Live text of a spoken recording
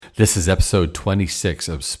This is episode 26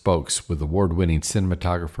 of Spokes with award-winning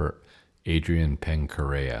cinematographer Adrian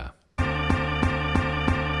Penn-Correa.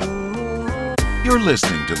 You're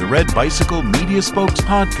listening to the Red Bicycle Media Spokes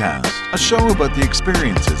podcast, a show about the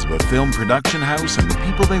experiences of a film production house and the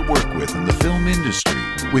people they work with in the film industry,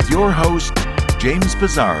 with your host, James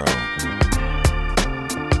Pizarro.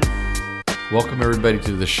 Welcome everybody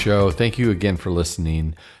to the show. Thank you again for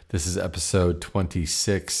listening. This is episode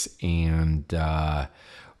 26, and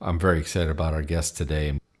I'm very excited about our guest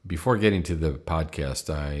today. Before getting to the podcast,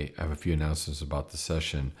 I have a few announcements about the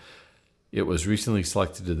session. It was recently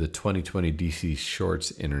selected to the 2020 DC Shorts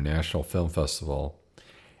International Film Festival,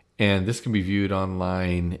 and this can be viewed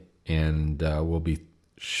online and will be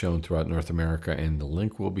shown throughout North America, and the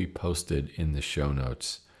link will be posted in the show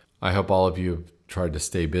notes. I hope all of you have tried to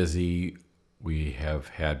stay busy. We have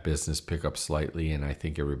had business pick up slightly, and I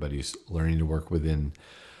think everybody's learning to work within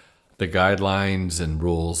the guidelines and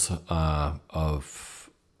rules of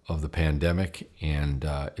the pandemic, and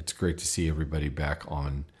it's great to see everybody back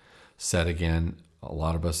on set again. A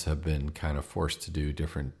lot of us have been kind of forced to do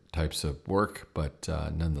different types of work, but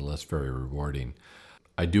nonetheless very rewarding.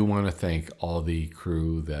 I do want to thank all the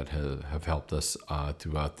crew that have helped us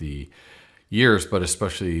throughout the years, but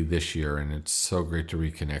especially this year, and it's so great to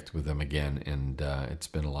reconnect with them again, and it's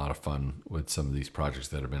been a lot of fun with some of these projects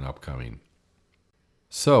that have been upcoming.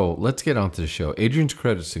 So let's get on to the show. Adrian's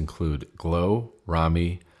credits include Glow,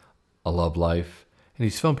 Rami, A Love Life, and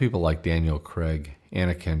he's filmed people like Daniel Craig,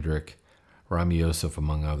 Anna Kendrick, Rami Youssef,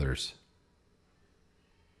 among others.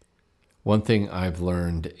 One thing I've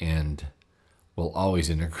learned and will always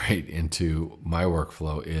integrate into my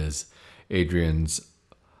workflow is Adrian's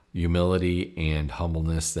humility and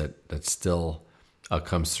humbleness that still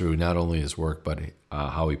comes through not only his work, but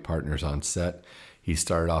how he partners on set. He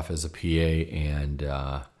started off as a PA and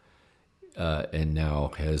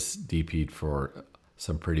now has DP'd for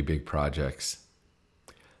some pretty big projects.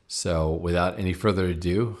 So without any further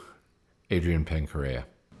ado, Adrian Penn-Correa.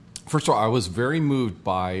 First of all, I was very moved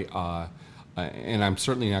by, and I'm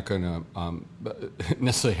certainly not going to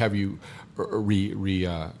necessarily have you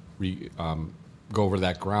go over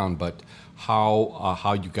that ground, but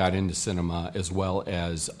how you got into cinema, as well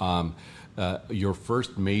as your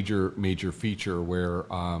first major feature, where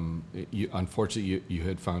unfortunately you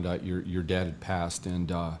had found out your dad had passed,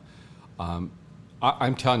 and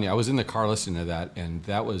I'm telling you, I was in the car listening to that, and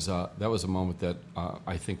that was a moment that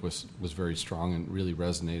I think was very strong and really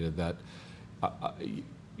resonated. That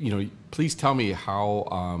please tell me how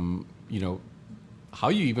how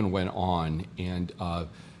you even went on, and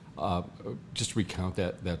just recount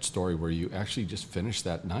that story where you actually just finished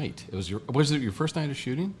that night. Was it your first night of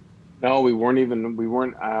shooting? No, we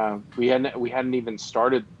hadn't even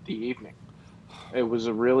started the evening. It was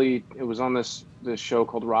on this show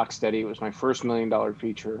called Rocksteady. It was my first $1 million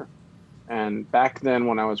feature. And back then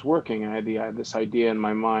when I was working, I had this idea in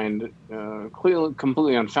my mind,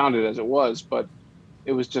 completely unfounded as it was, but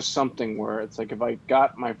it was just something where it's like, if I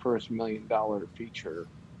got my first $1 million feature,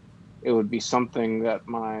 it would be something that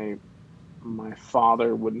my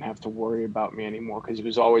father wouldn't have to worry about me anymore, because he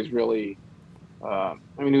was always really,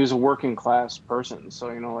 he was a working class person. So,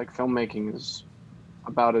 like, filmmaking is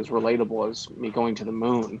about as relatable as me going to the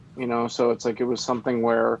moon, so it's like, it was something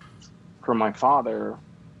where, for my father,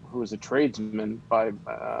 who was a tradesman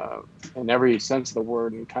in every sense of the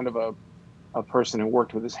word, and kind of a person who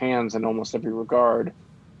worked with his hands in almost every regard,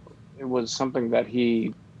 it was something that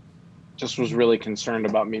he just was really concerned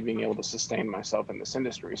about me being able to sustain myself in this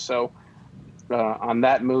industry. So on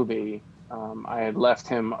that movie, I had left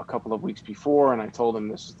him a couple of weeks before, and I told him,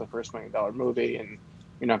 this is the first $1 million movie, and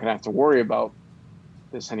you're not going to have to worry about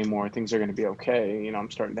this anymore. Things are going to be okay.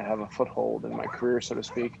 I'm starting to have a foothold in my career, so to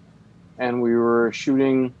speak. And we were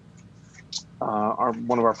shooting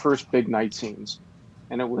one of our first big night scenes,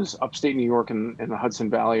 and it was upstate New York in the Hudson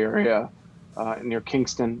Valley area, near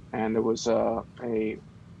Kingston, and it was a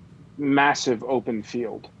massive open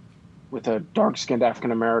field with a dark-skinned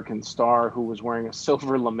African-American star who was wearing a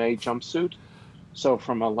silver lame jumpsuit. So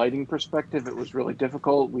from a lighting perspective, it was really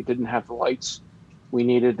difficult. We didn't have the lights we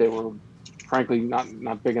needed. They were frankly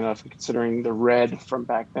not big enough, considering the red from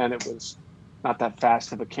back then. It was not that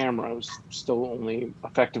fast of a camera. It was still only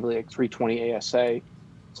effectively like 320 ASA.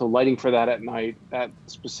 So lighting for that at night, that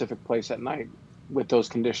specific place at night, with those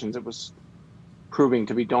conditions, it was proving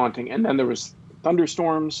to be daunting. And then there was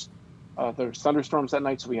thunderstorms. There was thunderstorms that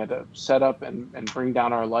night, so we had to set up and bring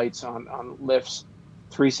down our lights on lifts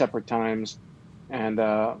 3 separate times. And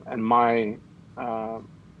it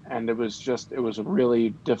was a really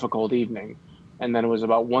difficult evening. And then it was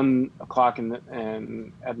about 1 o'clock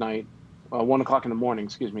at night, 1 o'clock in the morning,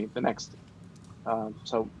 excuse me, the next,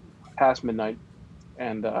 so past midnight.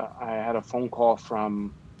 And I had a phone call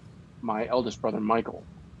from my eldest brother, Michael,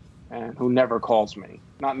 and who never calls me.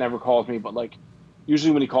 Not never calls me, but like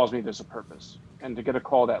usually when he calls me, there's a purpose. And to get a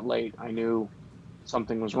call that late, I knew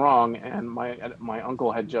something was wrong, and my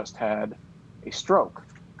uncle had just had a stroke.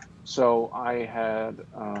 So I had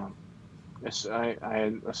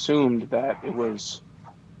assumed that it was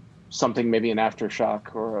something, maybe an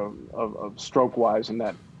aftershock or of stroke-wise, and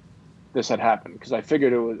that this had happened, because I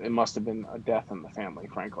figured it must have been a death in the family,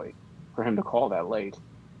 frankly, for him to call that late.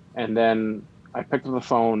 And then I picked up the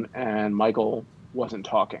phone, and Michael wasn't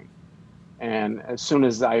talking. And as soon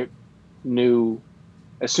as he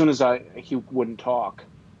wouldn't talk,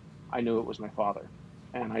 I knew it was my father.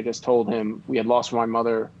 And I just told him we had lost my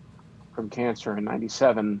mother from cancer in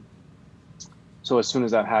 '97. So as soon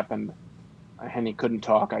as that happened, and he couldn't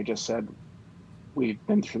talk, I just said, "We've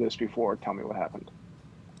been through this before. Tell me what happened."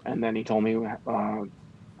 And then he told me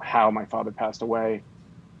how my father passed away.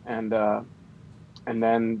 And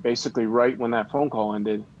then basically right when that phone call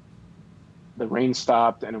ended, the rain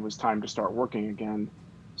stopped and it was time to start working again.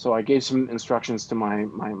 So I gave some instructions to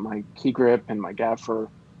my key grip and my gaffer,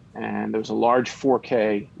 and there was a large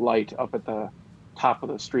 4K light up at the top of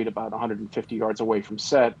the street about 150 yards away from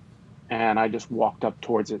set. And I just walked up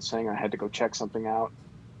towards it saying I had to go check something out.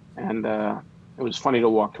 And it was funny to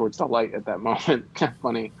walk towards the light at that moment,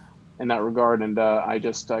 funny in that regard. And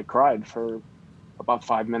I cried for about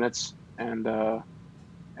 5 minutes. And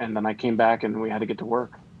then I came back and we had to get to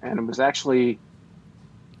work. And it was actually,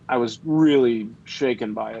 I was really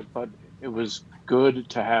shaken by it, but it was good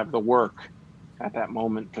to have the work at that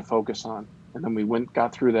moment to focus on. And then we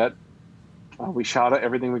got through that. We shot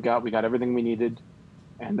everything we got everything we needed.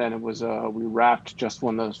 And then it was, we wrapped just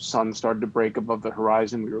when the sun started to break above the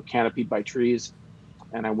horizon. We were canopied by trees.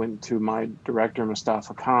 And I went to my director,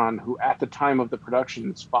 Mustafa Khan, who at the time of the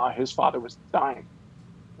production, his father was dying.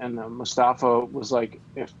 And Mustafa was like,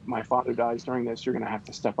 "If my father dies during this, you're going to have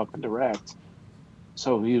to step up and direct."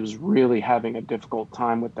 So he was really having a difficult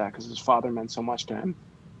time with that because his father meant so much to him.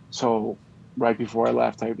 So right before I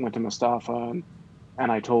left, I went to Mustafa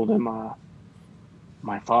and I told him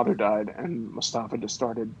my father died, and Mustafa just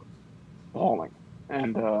started bawling.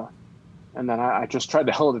 And then I just tried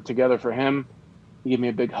to hold it together for him. He gave me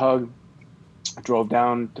a big hug. I drove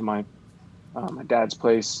down to my dad's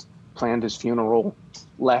place, planned his funeral,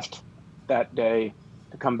 left that day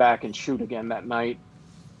to come back and shoot again that night.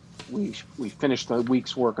 We finished the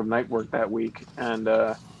week's work of night work that week, and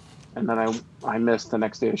then I missed the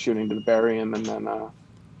next day of shooting to bury him, and then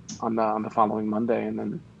on the following Monday,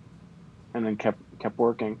 and then kept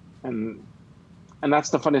working. And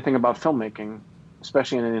that's the funny thing about filmmaking,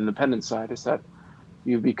 especially in an independent side, is that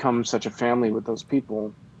you become such a family with those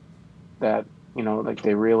people that, like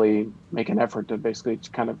they really make an effort to basically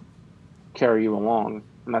kind of carry you along.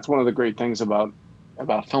 And that's one of the great things about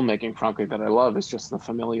filmmaking, frankly, that I love, is just the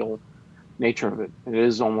familial nature of it. It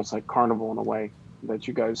is almost like Carnival in a way, that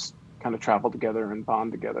you guys kind of travel together and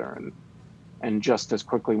bond together, and just as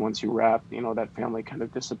quickly once you wrap, that family kind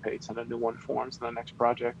of dissipates and a new one forms in the next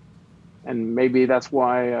project. And maybe that's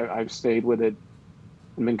why I've stayed with it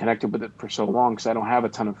and been connected with it for so long, because I don't have a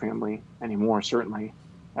ton of family anymore, certainly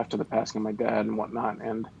after the passing of my dad and whatnot.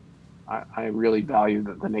 And I really value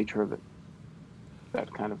the nature of it,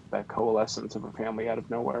 that coalescence of a family out of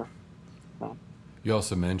nowhere. So. You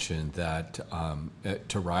also mentioned that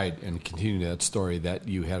to write and continue that story, that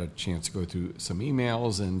you had a chance to go through some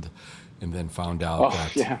emails and then found out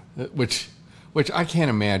which I can't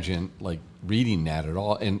imagine like reading that at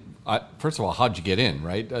all. And first of all, how'd you get in?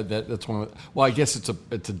 Right, that's one. Well, I guess it's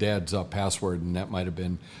a dad's password, and that might have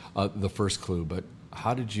been the first clue. But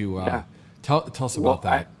how did you tell us about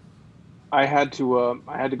that? I had to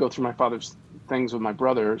go through my father's things with my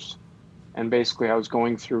brothers, and basically I was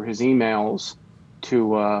going through his emails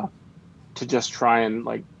to just try and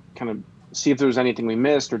like kind of see if there was anything we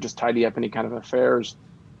missed or just tidy up any kind of affairs.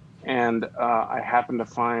 And I happened to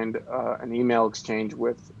find an email exchange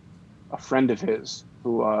with a friend of his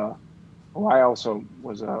who I also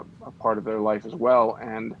was a part of their life as well.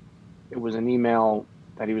 And it was an email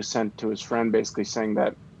that he was sent to his friend, basically saying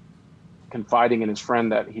that, confiding in his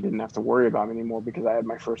friend that he didn't have to worry about me anymore because I had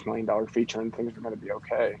my first $1 million feature and things were going to be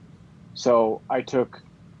okay. So I took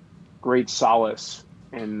great solace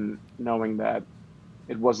in knowing that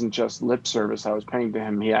it wasn't just lip service I was paying to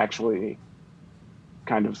him. He actually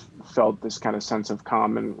kind of felt this kind of sense of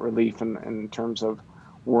calm and relief in terms of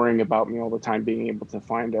worrying about me all the time, being able to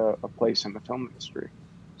find a place in the film industry.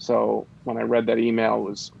 So when I read that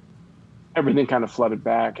email, everything kind of flooded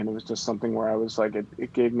back, and it was just something where I was like,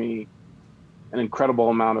 it gave me an incredible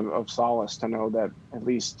amount of solace to know that at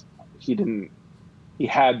least he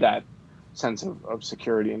had that sense of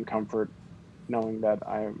security and comfort, knowing that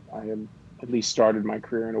I had at least started my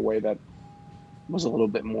career in a way that was a little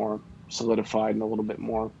bit more solidified and a little bit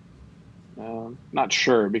more, not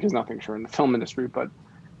sure, because nothing's sure in the film industry, but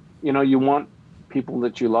you want people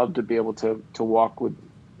that you love to be able to walk with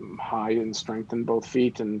high and strength in both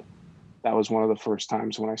feet. And that was one of the first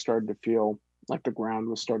times when I started to feel like the ground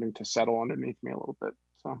was starting to settle underneath me a little bit.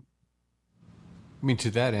 So, I mean,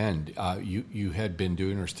 to that end, you had been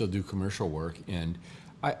doing or still do commercial work, and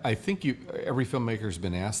I think every filmmaker has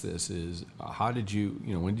been asked this: is how did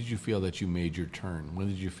when did you feel that you made your turn? When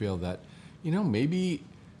did you feel that, maybe,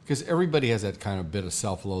 because everybody has that kind of bit of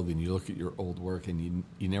self-loathing. You look at your old work and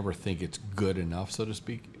you never think it's good enough, so to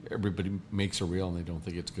speak. Everybody makes a reel and they don't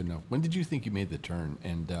think it's good enough. When did you think you made the turn?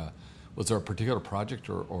 And was there a particular project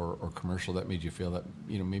or commercial that made you feel that,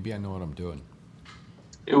 maybe I know what I'm doing?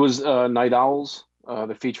 It was Night Owls,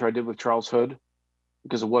 the feature I did with Charles Hood,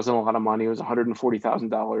 because it wasn't a lot of money. It was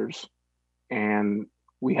 $140,000, and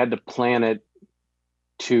we had to plan it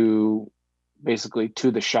to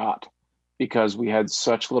the shot, because we had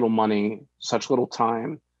such little money, such little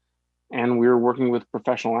time, and we were working with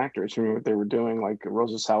professional actors who knew what they were doing, like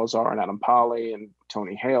Rosa Salazar and Adam Pally and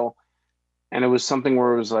Tony Hale. And it was something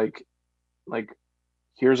where it was like,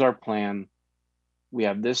 here's our plan. We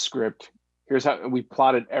have this script. Here's how we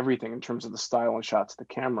plotted everything in terms of the style and shots of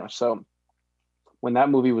the camera. So when that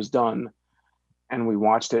movie was done and we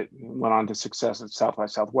watched it, went on to success at South by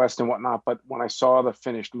Southwest and whatnot. But when I saw the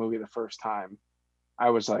finished movie the first time, I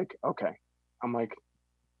was like, okay,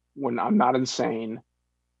 when I'm not insane,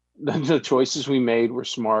 the choices we made were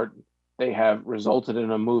smart. They have resulted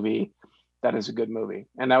in a movie that is a good movie.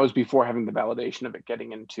 And that was before having the validation of it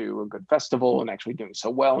getting into a good festival and actually doing so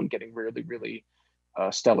well and getting really, really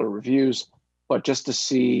stellar reviews. But just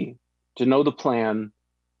to know the plan,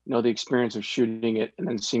 know the experience of shooting it, and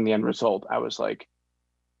then seeing the end result, I was like,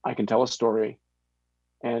 I can tell a story.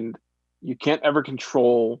 And you can't ever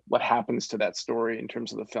control what happens to that story in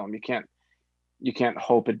terms of the film. You can't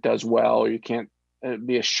hope it does well, or you can't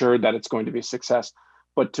be assured that it's going to be a success,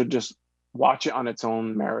 but to just watch it on its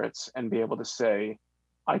own merits and be able to say,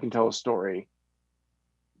 I can tell a story,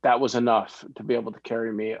 that was enough to be able to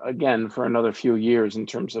carry me again for another few years, in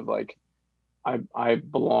terms of like, I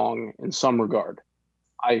belong in some regard.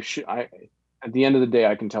 At the end of the day,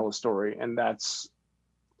 I can tell a story. And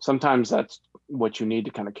sometimes that's what you need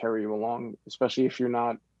to kind of carry you along, especially if you're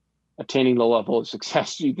not attaining the level of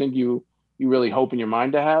success you think you really hope in your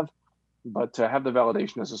mind to have. But to have the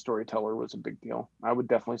validation as a storyteller was a big deal. I would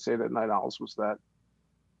definitely say that Night Owls was that.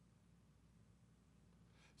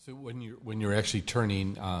 So when you're actually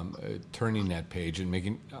turning that page and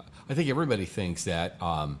making, I think everybody thinks that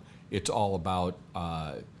it's all about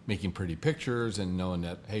making pretty pictures and knowing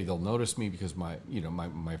that, hey, they'll notice me because my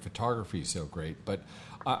photography is so great. But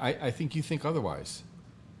I think you think otherwise.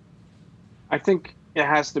 I think it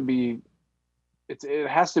has to be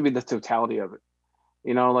the totality of it.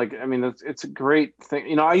 It's a great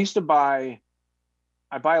thing. I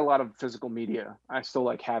buy a lot of physical media. I still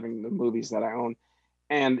like having the movies that I own.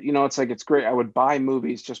 And, it's great. I would buy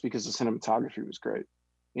movies just because the cinematography was great.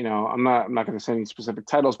 I'm not going to say any specific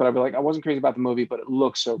titles, but I'd be like, I wasn't crazy about the movie, but it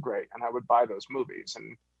looks so great. And I would buy those movies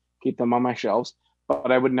and keep them on my shelves,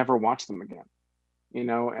 but I would never watch them again,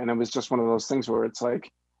 and it was just one of those things where it's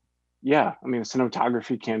like, yeah, the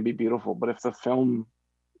cinematography can be beautiful, but if the film,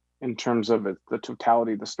 in terms of the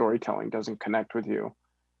totality, the storytelling doesn't connect with you,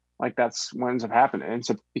 like that's what ends up happening. It ends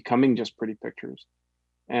up becoming just pretty pictures.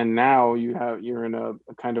 And now you're in a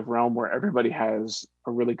kind of realm where everybody has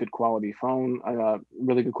a really good quality phone, a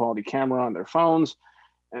really good quality camera on their phones,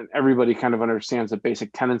 and everybody kind of understands the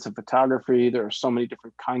basic tenets of photography. There are so many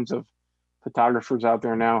different kinds of photographers out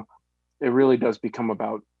there now. It really does become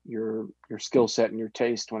about your skill set and your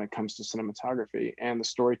taste when it comes to cinematography and the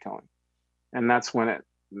storytelling. And that's when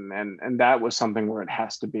and that was something where it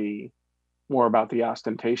has to be more about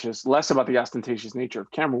less about the ostentatious nature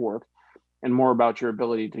of camera work, and more about your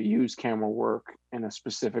ability to use camera work in a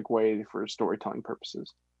specific way for storytelling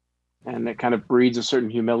purposes. And it kind of breeds a certain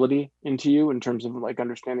humility into you in terms of like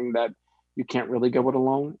understanding that you can't really go it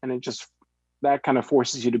alone. And that kind of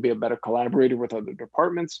forces you to be a better collaborator with other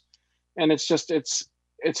departments. And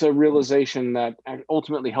it's a realization that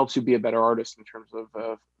ultimately helps you be a better artist in terms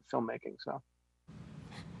of filmmaking. So.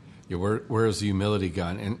 Yeah, where's the humility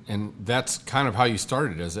gone? And that's kind of how you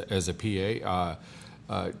started as a PA.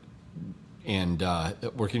 And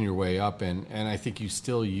working your way up, and I think you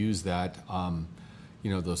still use that.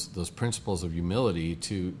 those principles of humility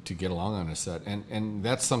to get along on a set, and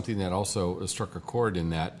that's something that also struck a chord in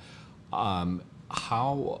that.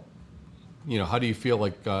 How how do you feel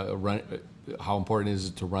like how important is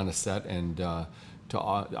it to run a set and to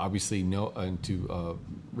obviously know and to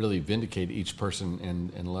really vindicate each person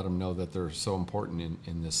and let them know that they're so important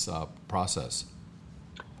in this process?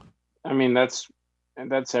 I mean, that's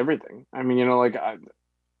everything. I mean, like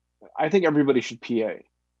I think everybody should PA.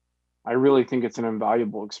 I really think it's an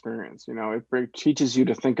invaluable experience. It teaches you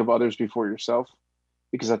to think of others before yourself,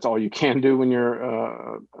 because that's all you can do when you're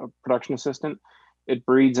a production assistant. It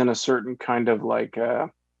breeds in a certain kind of like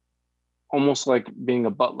almost like being a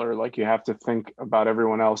butler. Like you have to think about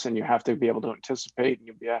everyone else, and you have to be able to anticipate, and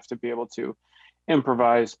you have to be able to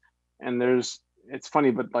improvise. And it's funny,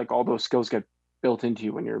 but like all those skills get built into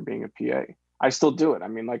you when you're being a PA. I still do it. I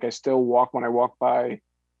mean, like I still when I walk by.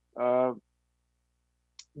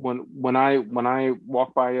 When I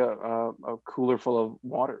walk by a cooler full of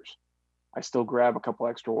waters, I still grab a couple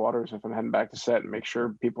extra waters if I'm heading back to set and make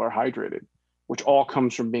sure people are hydrated, which all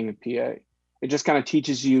comes from being a PA. It just kind of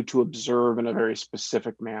teaches you to observe in a very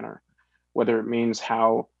specific manner, whether it means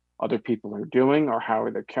how other people are doing or how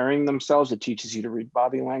they're carrying themselves. It teaches you to read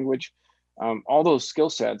body language. All those skill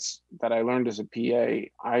sets that I learned as a PA,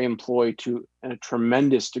 I employ to a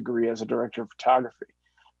tremendous degree as a director of photography,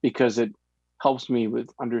 because it helps me with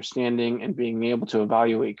understanding and being able to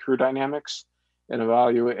evaluate crew dynamics and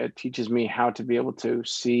it teaches me how to be able to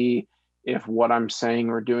see if what I'm saying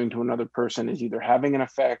or doing to another person is either having an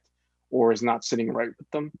effect or is not sitting right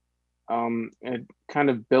with them. It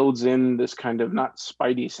kind of builds in this kind of, not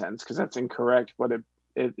spidey sense, because that's incorrect, but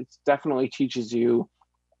it definitely teaches you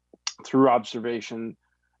through observation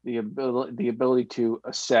the ability to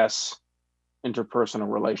assess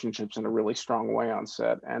interpersonal relationships in a really strong way on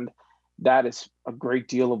set. And that is a great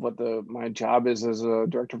deal of what my job is as a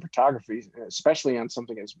director of photography, especially on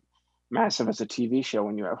something as massive as a TV show,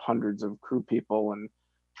 when you have hundreds of crew people and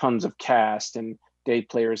tons of cast and day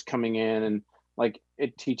players coming in, and like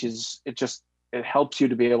it helps you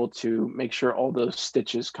to be able to make sure all those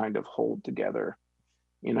stitches kind of hold together,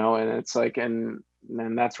 and it's like, and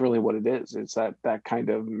that's really what it is. It's that kind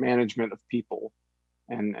of management of people,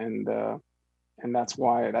 and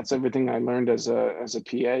that's everything I learned as a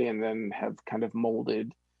PA, and then have kind of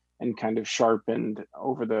molded and kind of sharpened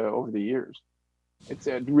over the years.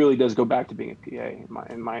 It really does go back to being a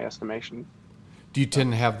PA in my estimation. Do you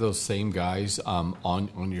tend to have those same guys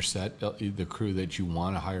on your set, the crew that you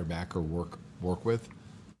want to hire back or work with?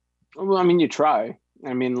 Well, I mean, you try.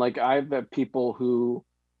 I mean, like I've had people who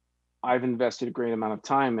I've invested a great amount of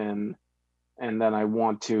time in, and then I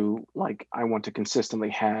want to consistently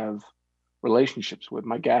have relationships with.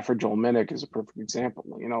 My gaffer Joel Minnick is a perfect example.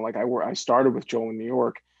 Like I started with Joel in New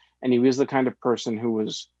York, and he was the kind of person who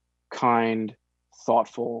was kind,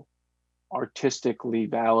 thoughtful, artistically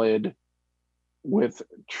valid, with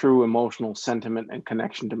true emotional sentiment and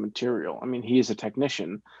connection to material. I mean, he is a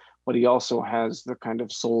technician, but he also has the kind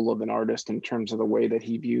of soul of an artist in terms of the way that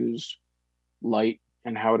he views light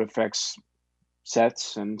and how it affects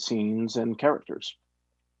sets and scenes and characters.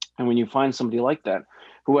 And when you find somebody like that,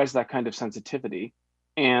 who has that kind of sensitivity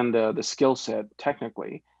and the skill set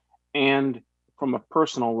technically, and from a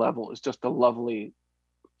personal level is just a lovely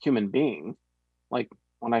human being, like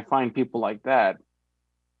when I find people like that,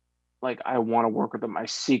 like I want to work with them. I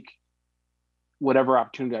seek whatever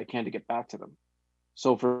opportunity I can to get back to them.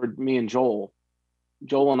 So for me and Joel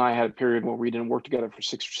and I had a period where we didn't work together for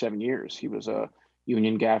 6 or 7 years. He was a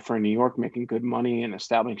union gaffer in New York, making good money and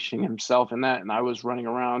establishing himself in that. And I was running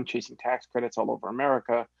around chasing tax credits all over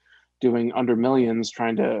America, doing under millions,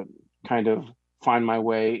 trying to kind of find my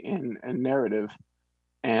way in narrative.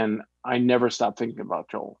 And I never stopped thinking about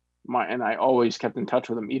Joel. And I always kept in touch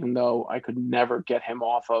with him, even though I could never get him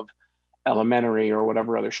off of Elementary or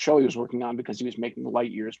whatever other show he was working on, because he was making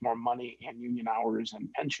light years more money and union hours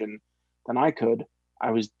and pension than I could.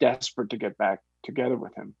 I was desperate to get back together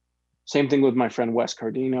with him. Same thing with my friend Wes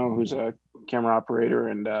Cardino, who's a camera operator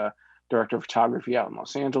and director of photography out in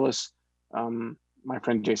Los Angeles. My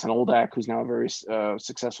friend Jason Oldak, who's now a very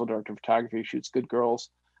successful director of photography, shoots Good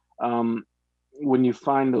Girls. When you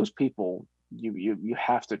find those people, you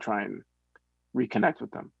have to try and reconnect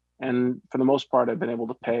with them. And for the most part, I've been able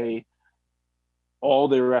to pay all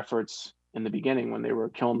their efforts in the beginning, when they were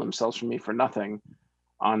killing themselves for me for nothing,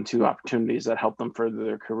 onto opportunities that help them further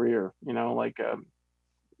their career.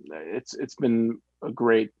 It's been a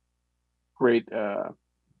great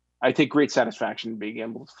I take great satisfaction in being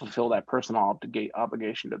able to fulfill that personal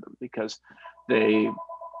obligation to them, because they're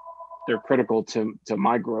critical to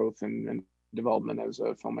my growth and development as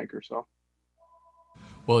a filmmaker. So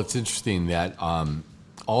Well, it's interesting that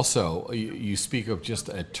also you speak of just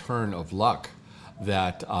a turn of luck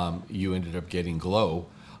that you ended up getting Glow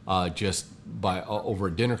just by over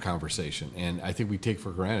a dinner conversation. And I think we take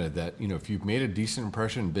for granted that, you know, if you've made a decent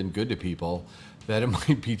impression and been good to people, that it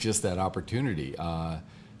might be just that opportunity.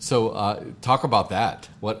 So talk about that.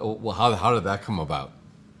 How did that come about?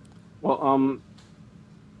 Well,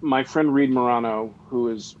 my friend Reed Morano, who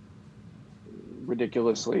is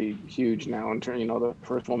ridiculously huge now, in turn, the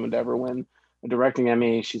first woman to ever win a directing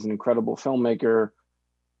Emmy. She's an incredible filmmaker,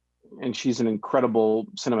 and she's an incredible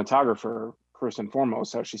cinematographer first and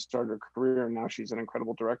foremost. How she started her career, and now she's an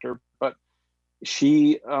incredible director. But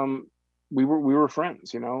she, we were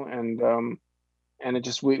friends, and it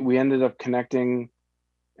just we ended up connecting,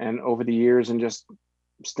 and over the years, and just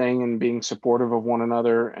staying and being supportive of one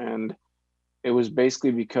another. And it was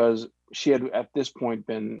basically because she had at this point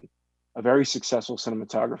been a very successful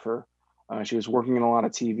cinematographer. She was working in a lot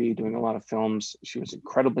of TV, doing a lot of films. She was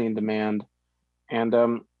incredibly in demand.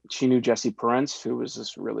 And she knew Jesse Perrence, who was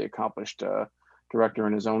this really accomplished director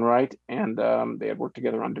in his own right. And they had worked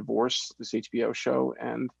together on Divorce, this HBO show.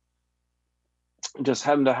 And they just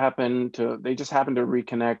happened to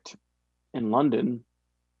reconnect in London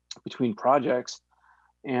between projects.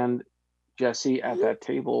 And Jesse at that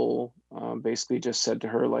table basically just said to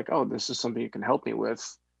her, like, oh, this is something you can help me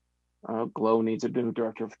with. Glow needs a new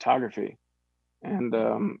director of photography.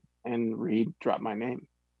 And Reed dropped my name,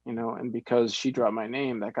 and because she dropped my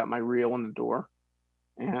name, that got my reel in the door.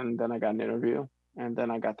 And then I got an interview, and then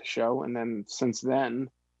I got the show. And then since then,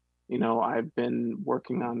 I've been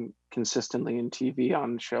working on consistently in TV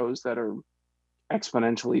on shows that are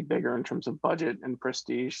exponentially bigger in terms of budget and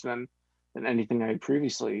prestige than anything I had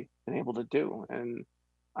previously been able to do. And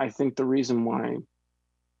I think the reason why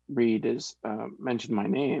Reed is mentioned my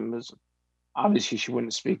name is obviously she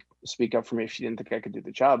wouldn't speak up for me if she didn't think I could do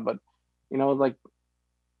the job. But like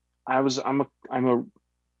I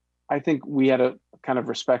think we had a kind of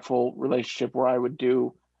respectful relationship where I would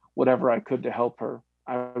do whatever I could to help her.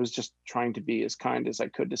 I was just trying to be as kind as I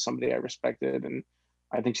could to somebody I respected, and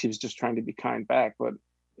I think she was just trying to be kind back. But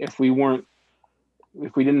if we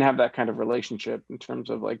didn't have that kind of relationship in terms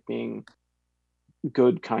of like being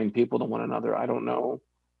good, kind people to one another, I don't know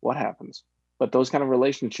what happens. But those kind of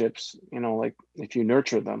relationships, like if you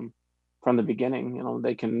nurture them from the beginning,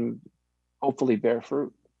 they can hopefully bear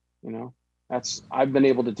fruit. I've been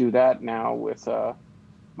able to do that now with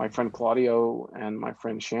my friend Claudio and my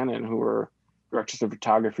friend Shannon, who are directors of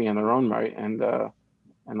photography in their own right. And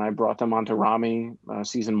I brought them onto Ramy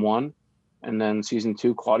season 1. And then season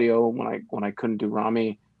 2, Claudio, when I couldn't do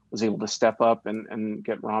Ramy, was able to step up and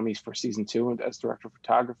get Ramy for season 2 as director of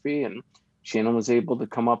photography. And Shannon was able to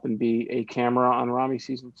come up and be a camera on Ramy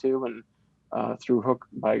season 2. And through hook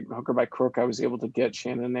or by crook, I was able to get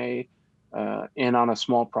Shannon in on a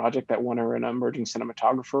small project that won her an Emerging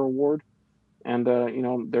Cinematographer Award. And,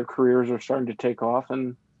 their careers are starting to take off.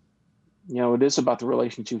 And, it is about the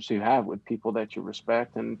relationships you have with people that you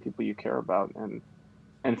respect and people you care about.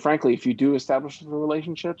 And frankly, if you do establish the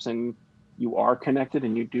relationships and you are connected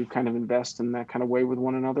and you do kind of invest in that kind of way with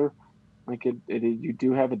one another, like you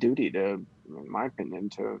do have a duty to, in my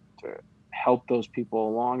opinion, to help those people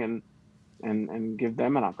along and give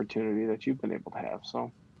them an opportunity that you've been able to have.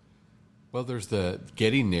 So, well, there's the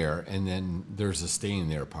getting there, and then there's the staying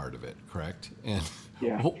there part of it, correct? And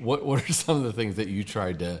yeah, what are some of the things that you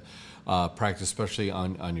tried to practice, especially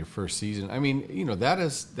on your first season? I mean,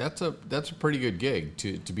 that's a pretty good gig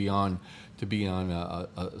to be on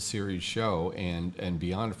a series show and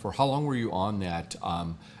beyond. For how long were you on that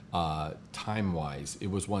time wise? It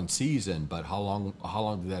was one season, but how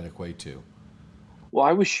long did that equate to? Well,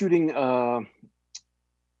 I was shooting.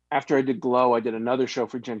 After I did Glow, I did another show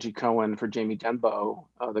for Jenji Cohen for Jamie Denbo,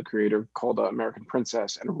 the creator, called American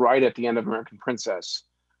Princess. And right at the end of American Princess,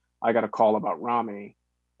 I got a call about Ramy,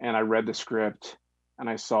 and I read the script and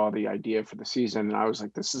I saw the idea for the season, and I was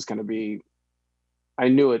like, this is going to be, I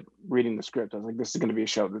knew it reading the script. I was like, this is going to be a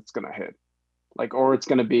show that's going to hit, or it's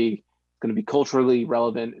going to be culturally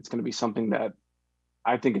relevant. It's going to be something that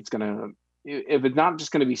I think it's going to, if it's not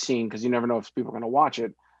just going to be seen, because you never know if people are going to watch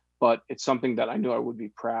it, but it's something that I knew I would be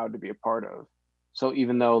proud to be a part of. So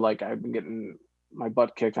even though I've been getting my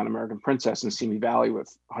butt kicked on American Princess and Simi Valley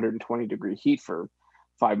with 120-degree heat for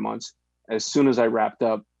 5 months, as soon as I wrapped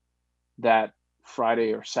up that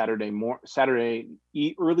Friday or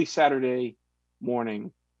early Saturday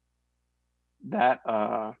morning, that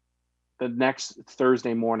the next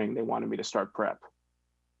Thursday morning, they wanted me to start prep.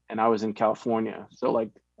 And I was in California. So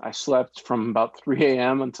I slept from about 3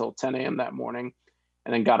 a.m. until 10 a.m. that morning,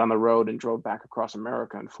 and then got on the road and drove back across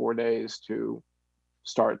America in 4 days to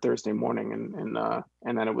start Thursday morning,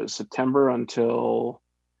 and then it was September until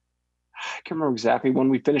I can't remember exactly when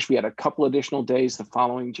we finished. We had a couple additional days the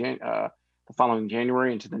following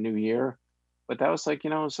January into the new year, but that was like, it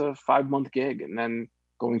was a 5 month gig, and then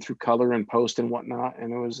going through color and post and whatnot,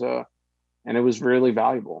 and it was really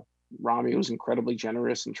valuable. Rami was incredibly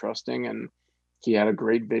generous and trusting, and he had a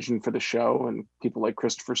great vision for the show, and people like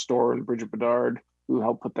Christopher Storr and Bridget Bedard, who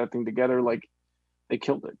helped put that thing together, like they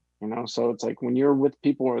killed it, So it's like when you're with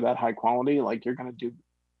people who are that high quality, like you're gonna do,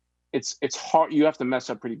 it's hard. You have to mess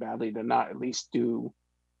up pretty badly to not at least do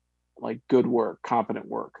like good work, competent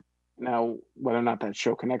work. Now, whether or not that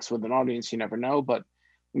show connects with an audience, you never know. But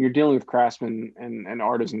when you're dealing with craftsmen and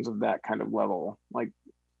artisans of that kind of level, like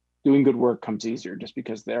doing good work comes easier just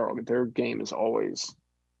because their game is always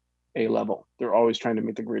a level. They're always trying to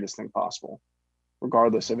make the greatest thing possible,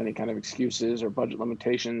 regardless of any kind of excuses or budget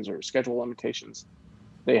limitations or schedule limitations.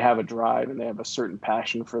 They have a drive and they have a certain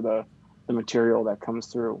passion for the material that comes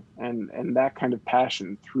through. And that kind of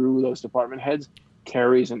passion through those department heads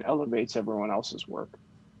carries and elevates everyone else's work.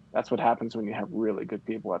 That's what happens when you have really good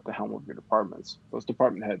people at the helm of your departments. Those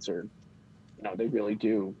department heads are, they really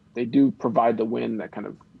do. They do provide the wind that kind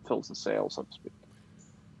of fills the sail, so to speak.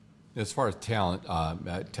 As far as talent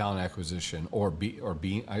acquisition, or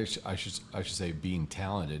being, I should say, being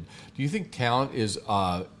talented. Do you think talent is,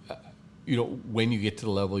 when you get to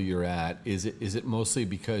the level you're at, is it mostly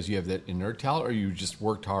because you have that inner talent, or you just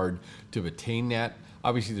worked hard to attain that?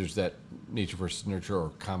 Obviously, there's that nature versus nurture or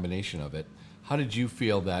combination of it. How did you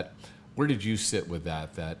feel that? Where did you sit with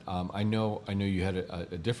that? I know you had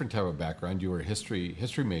a different type of background. You were a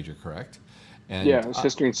history major, correct? And, yeah, it was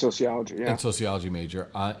history and sociology. Yeah, and sociology major,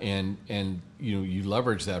 and you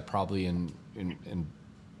leverage that probably in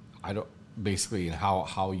basically in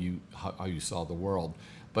how you saw the world.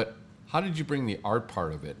 But how did you bring the art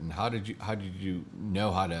part of it, and how did you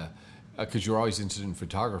know how to? Because you're always interested in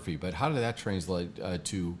photography, but how did that translate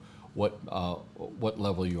to what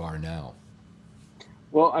level you are now?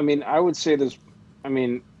 Well, I would say this.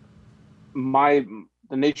 The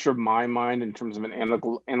nature of my mind in terms of an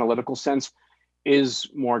analytical sense is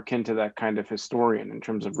more akin to that kind of historian in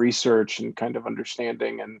terms of research and kind of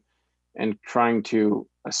understanding and trying to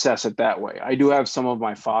assess it that way. I do have some of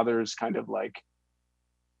my father's kind of like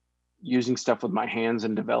using stuff with my hands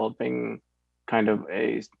and developing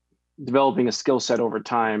a skill set over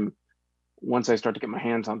time. Once I start to get my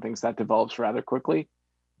hands on things, that develops rather quickly.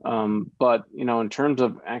 But in terms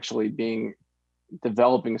of actually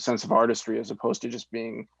developing a sense of artistry as opposed to just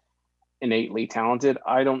being innately talented,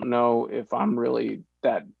 I don't know if I'm really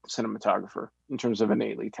that cinematographer in terms of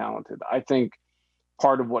innately talented. I think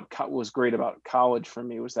part of what was great about college for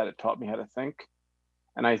me was that it taught me how to think.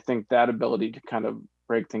 And I think that ability to kind of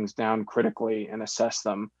break things down critically and assess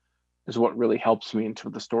them is what really helps me into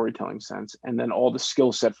the storytelling sense. And then all the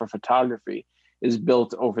skill set for photography is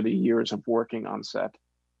built over the years of working on set.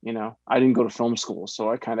 I didn't go to film school,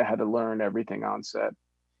 so I kind of had to learn everything on set.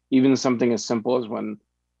 Even something as simple as when,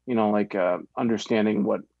 understanding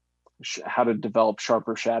how to develop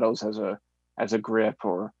sharper shadows as a grip,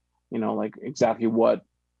 or, exactly what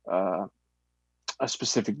a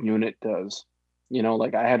specific unit does.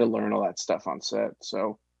 I had to learn all that stuff on set.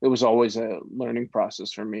 So it was always a learning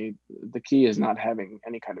process for me. The key is not having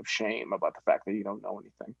any kind of shame about the fact that you don't know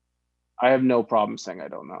anything. I have no problem saying I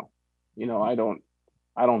don't know.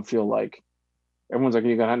 I don't feel like everyone's like,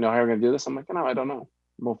 you gotta know how you're gonna do this. I'm like, no, I don't know.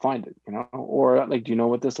 We'll find it, Or like, do you know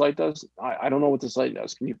what this light does? I don't know what this light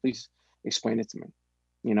does. Can you please explain it to me?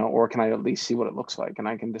 Or can I at least see what it looks like? And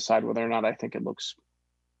I can decide whether or not I think it looks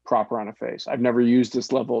proper on a face. I've never used this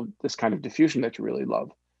kind of diffusion that you really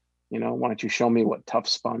love. Why don't you show me what tough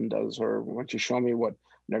spun does? Or why don't you show me what,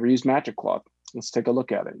 never used magic cloth. Let's take a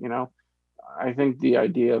look at it, I think the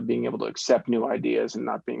idea of being able to accept new ideas and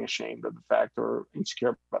not being ashamed of the fact or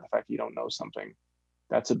insecure about the fact that you don't know something,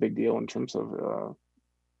 that's a big deal in terms of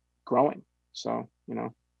growing. So,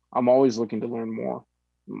 I'm always looking to learn more.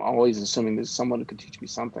 I'm always assuming there's someone who can teach me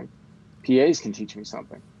something. PAs can teach me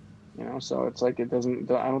something, so it's like, I don't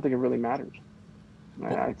think it really matters.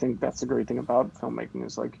 I think that's the great thing about filmmaking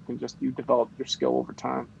is like, you develop your skill over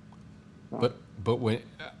time. So. But when,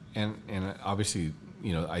 and obviously,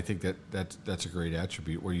 I think that's a great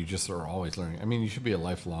attribute where you just are always learning. You should be a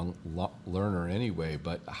lifelong learner anyway.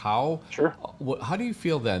 But how do you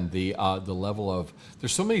feel then the level of,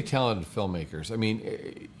 there's so many talented filmmakers.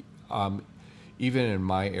 Even in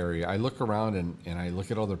my area, I look around and I look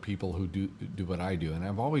at other people who do what I do, and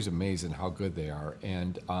I'm always amazed at how good they are.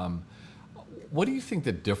 And what do you think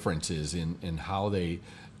the difference is in how they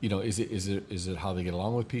is it how they get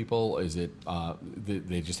along with people? Is it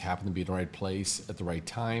they just happen to be in the right place at the right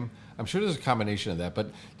time? I'm sure there's a combination of that,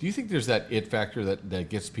 but do you think there's that it factor that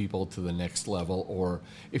gets people to the next level, or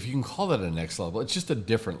if you can call that a next level, it's just a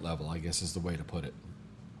different level, I guess is the way to put it.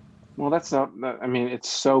 Well, that's not. I mean, it's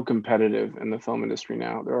so competitive in the film industry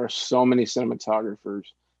now. There are so many cinematographers.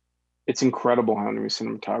 It's incredible how many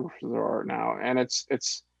cinematographers there are now, and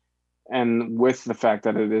and with the fact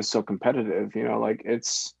that it is so competitive, like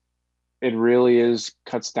it really is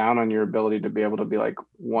cuts down on your ability to be able to be like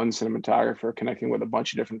one cinematographer connecting with a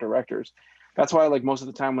bunch of different directors. That's why, like, most of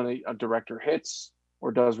the time when a director hits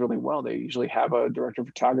or does really well, they usually have a director of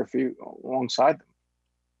photography alongside them,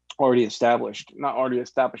 already established. Not already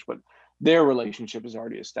established, but their relationship is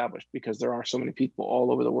already established, because there are so many people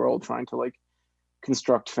all over the world trying to like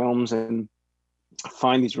construct films and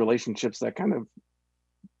find these relationships that kind of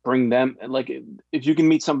bring them, like, if you can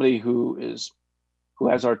meet somebody who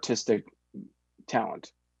has artistic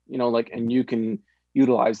talent, like, and you can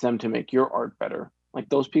utilize them to make your art better, like,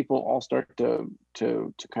 those people all start to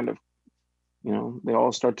kind of, they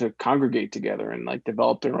all start to congregate together and like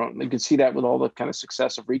develop their own. You can see that with all the kind of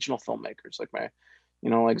success of regional filmmakers like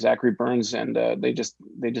like Zachary Burns, and they just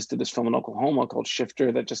did this film in Oklahoma called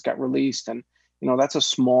Shifter that just got released, and that's a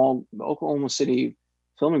small, the Oklahoma City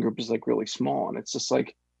filming group is like really small, and it's just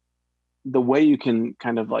like the way you can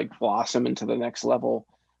kind of like blossom into the next level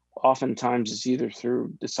oftentimes is either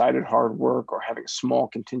through decided hard work or having a small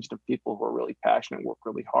contingent of people who are really passionate and work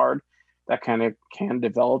really hard, that kind of can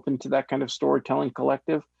develop into that kind of storytelling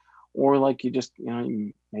collective. Or like you just,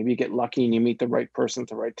 maybe you get lucky and you meet the right person at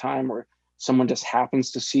the right time, or someone just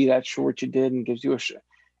happens to see that short you did and gives you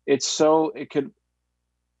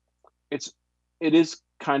it is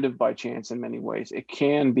kind of by chance in many ways. It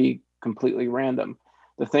can be completely random.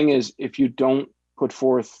 The thing is, if you don't put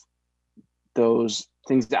forth those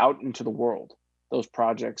things out into the world, those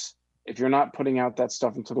projects, if you're not putting out that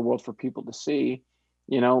stuff into the world for people to see,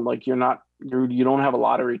 like you don't have a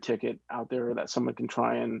lottery ticket out there that someone can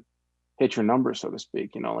try and hit your number, so to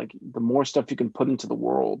speak. Like, the more stuff you can put into the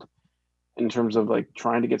world in terms of like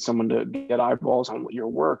trying to get someone to get eyeballs on your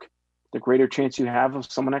work, the greater chance you have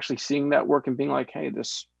of someone actually seeing that work and being like, hey,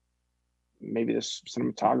 maybe this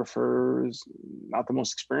cinematographer is not the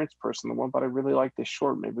most experienced person in the world, but I really like this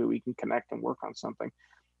short. Maybe we can connect and work on something.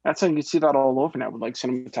 That's how you can see that all over now with like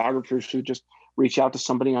cinematographers who just reach out to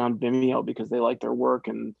somebody on Vimeo because they like their work,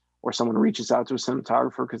 or someone reaches out to a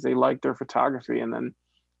cinematographer because they like their photography, and then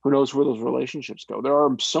who knows where those relationships go. There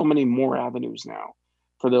are so many more avenues now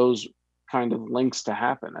for those kind of links to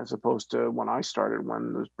happen, as opposed to when I started,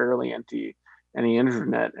 when there's barely any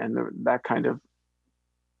internet, and that kind of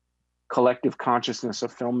collective consciousness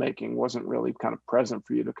of filmmaking wasn't really kind of present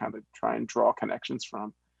for you to kind of try and draw connections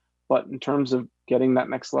from. But in terms of getting that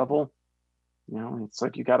next level, it's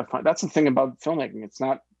like you got to find. That's the thing about filmmaking. It's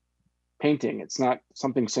not painting. It's not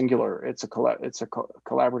something singular. It's a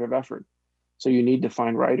collaborative effort. So you need to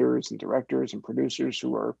find writers and directors and producers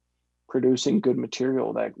who are producing good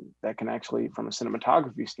material that can actually, from a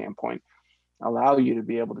cinematography standpoint, allow you to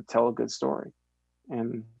be able to tell a good story.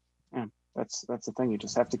 And yeah, that's the thing. You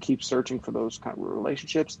just have to keep searching for those kind of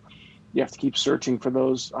relationships. You have to keep searching for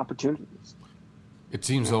those opportunities. It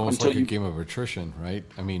seems almost like a game of attrition, right?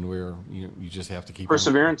 I mean, you just have to keep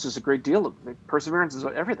perseverance is a great deal. Perseverance is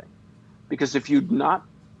everything, because if you're not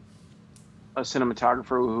a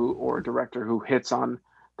cinematographer or a director who hits on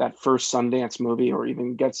that first Sundance movie, or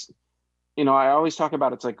even gets, I always talk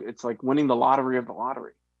about it's like winning the lottery of the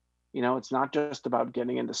lottery. It's not just about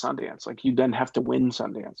getting into Sundance. Like, you then have to win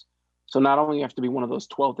Sundance. So not only you have to be one of those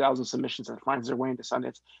 12,000 submissions that finds their way into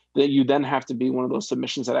Sundance, that you then have to be one of those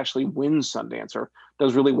submissions that actually wins Sundance or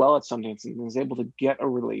does really well at Sundance and is able to get a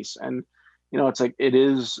release. And, it's like, it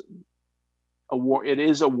is a war. It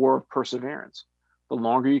is a war of perseverance. The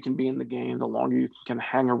longer you can be in the game, the longer you can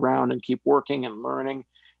hang around and keep working and learning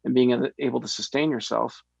and being able to sustain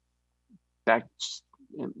yourself, that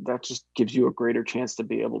just gives you a greater chance to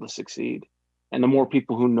be able to succeed. And the more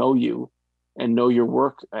people who know you and know your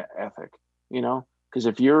work ethic, because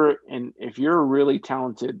if you're a really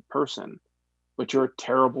talented person, but you're a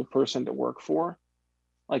terrible person to work for,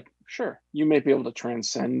 like, sure, you may be able to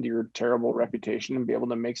transcend your terrible reputation and be able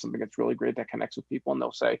to make something that's really great that connects with people. And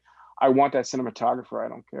they'll say, I want that cinematographer. I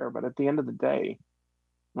don't care. But at the end of the day,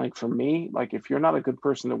 like, for me, like, if you're not a good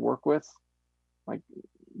person to work with, like,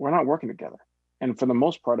 we're not working together. And for the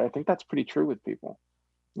most part, I think that's pretty true with people.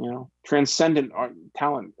 Transcendent art,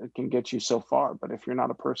 talent, it can get you so far, but if you're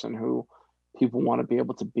not a person who people want to be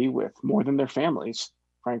able to be with more than their families,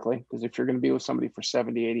 frankly, because if you're going to be with somebody for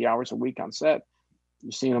 70, 80 hours a week on set,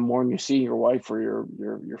 you're seeing them more than you see your wife or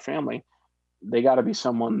your family. They got to be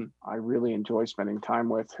someone I really enjoy spending time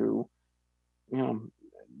with, who, you know,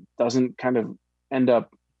 doesn't kind of end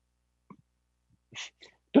up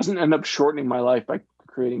doesn't end up shortening my life by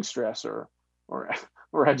creating stress or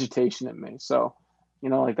or agitation in me. So, you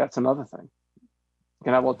know, like, that's another thing. You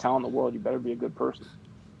can have all the talent in the world, you better be a good person.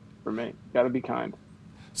 For me, you got to be kind.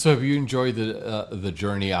 So have you enjoyed the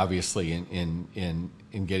journey, obviously, in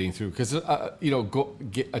getting through? Because you know,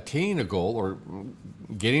 attaining a goal or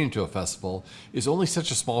getting into a festival is only such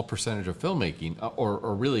a small percentage of filmmaking,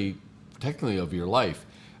 or really technically of your life.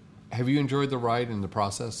 Have you enjoyed the ride and the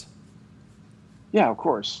process? Yeah, of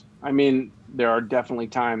course. I mean, there are definitely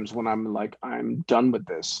times when I'm like, I'm done with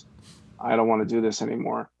this. I don't want to do this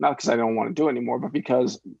anymore. Not because I don't want to do it anymore, but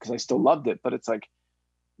because I still loved it. But it's like,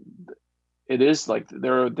 it is like,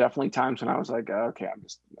 there are definitely times when I was like, okay, I'm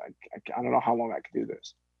just like, I don't know how long I could do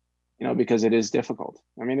this, you know, because it is difficult.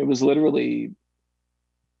 I mean, it was nearly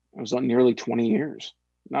 20 years,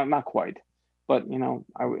 not quite, but, you know,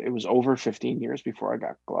 it was over 15 years before I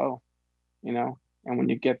got Glow, you know. And when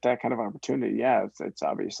you get that kind of opportunity, yeah, it's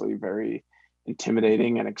obviously very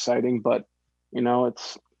intimidating and exciting, but, you know,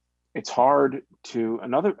 it's hard to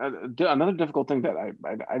another difficult thing that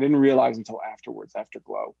I didn't realize until afterwards, after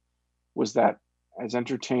Glow, was that as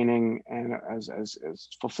entertaining and as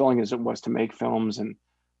fulfilling as it was to make films and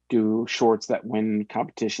do shorts that win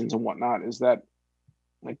competitions and whatnot, is that,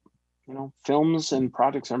 like, you know, films and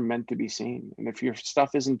projects are meant to be seen. And if your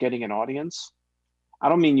stuff isn't getting an audience, I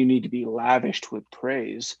don't mean you need to be lavished with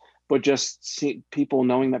praise, but just see people,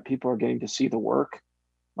 knowing that people are getting to see the work,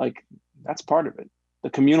 like, that's part of it. The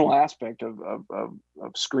communal aspect of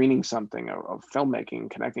screening something, of filmmaking,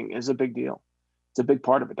 connecting, is a big deal. It's a big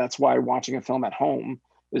part of it. That's why watching a film at home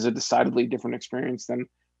is a decidedly different experience than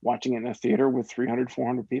watching it in a theater with 300,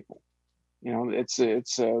 400 people. You know, it's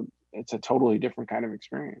a totally different kind of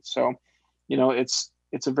experience. So, you know, it's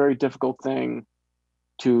a very difficult thing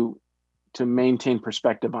to maintain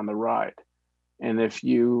perspective on the ride. And if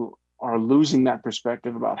you are losing that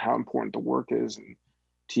perspective about how important the work is and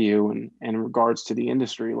to you, and in regards to the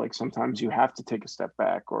industry, like, sometimes you have to take a step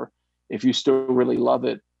back. Or if you still really love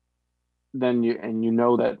it, then you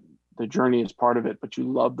know that the journey is part of it, but you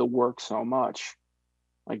love the work so much,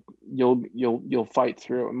 like, you'll fight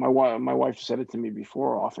through. And my wife said it to me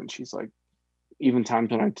before often. She's like, even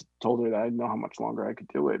times when I told her that I didn't know how much longer I could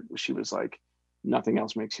do it, she was like, nothing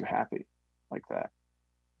else makes you happy like that.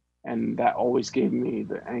 And that always gave me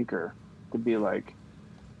the anchor to be like,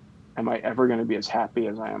 am I ever going to be as happy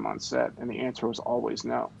as I am on set? And the answer was always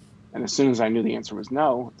no. And as soon as I knew the answer was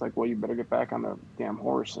no, it's like, well, you better get back on the damn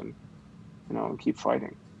horse and, you know, and keep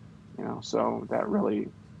fighting, you know. So that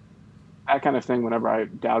kind of thing, whenever I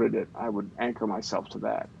doubted it, I would anchor myself to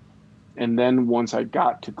that. And then once I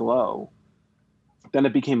got to Glow, then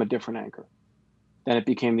it became a different anchor. Then it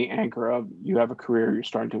became the anchor of, you have a career, you're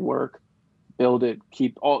starting to work, build it,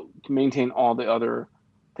 maintain all the other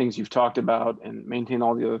things you've talked about, and maintain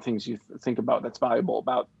all the other things you think about that's valuable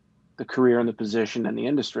about the career and the position and the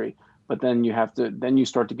industry. But then you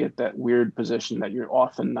start to get that weird position that you're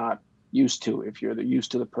often not used to. If you're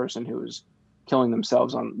used to the person who is killing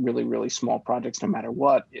themselves on really, really small projects, no matter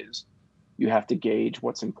what, is you have to gauge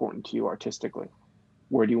what's important to you artistically.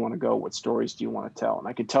 Where do you want to go? What stories do you want to tell? And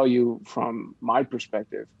I could tell you from my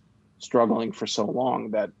perspective, struggling for so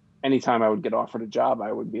long, that anytime I would get offered a job,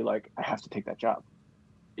 I would be like, I have to take that job,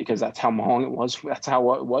 because that's how long it was. That's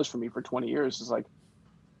how it was for me for 20 years. It's like,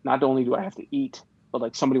 not only do I have to eat, but,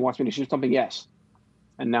 like, somebody wants me to shoot something. Yes.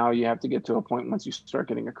 And now you have to get to a point, once you start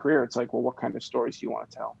getting a career, it's like, well, what kind of stories do you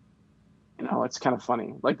want to tell? You know, it's kind of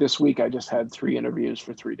funny. Like, this week, I just had 3 interviews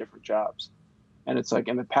for 3 different jobs. And it's like,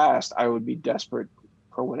 in the past, I would be desperate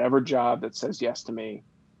for whatever job that says yes to me.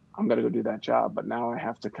 I'm going to go do that job. But now I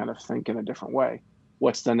have to kind of think in a different way.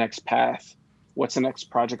 What's the next path? What's the next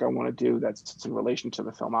project I want to do that's in relation to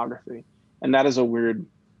the filmography? And that is a weird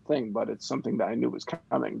thing, but it's something that I knew was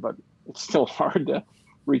coming. But it's still hard to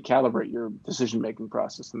recalibrate your decision-making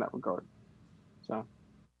process in that regard. So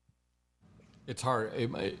it's hard.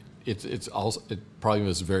 It's also, it probably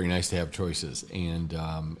was very nice to have choices, and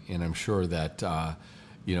I'm sure that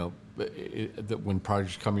you know, that when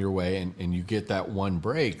projects come your way and you get that one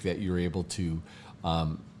break, that you're able to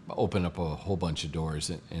open up a whole bunch of doors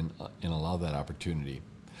and allow that opportunity.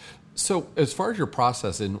 So as far as your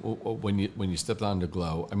process and when you stepped on to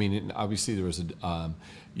Glow, I mean, obviously there was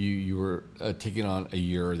you were taking on a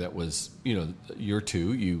year that was, you know, year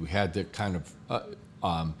 2. You had to kind of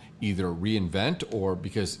either reinvent, or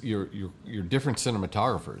because you're different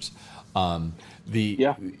cinematographers,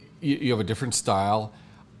 you have a different style.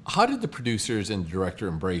 How did the producers and the director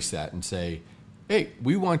embrace that and say, "Hey,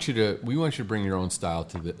 we want you to bring your own style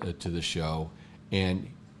to the show, and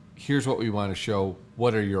here's what we want to show.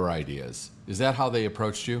 What are your ideas?" Is that how they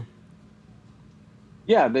approached you?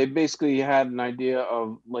 Yeah, they basically had an idea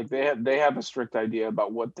of like they have a strict idea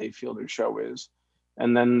about what they feel their show is,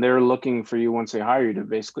 and then they're looking for you once they hire you to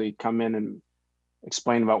basically come in and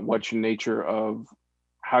explain about what your nature of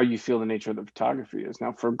how you feel the nature of the photography is.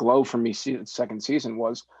 Now, for Glow, for me, second season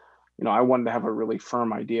was, I wanted to have a really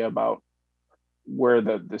firm idea about where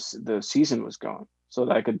the season was going, so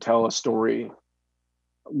that I could tell a story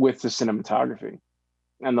with the cinematography.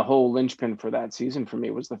 And the whole linchpin for that season for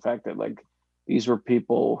me was the fact that like these were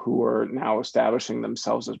people who were now establishing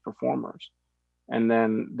themselves as performers. And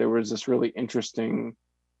then there was this really interesting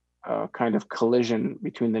kind of collision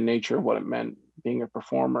between the nature of what it meant being a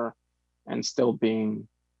performer and still being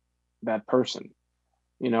that person.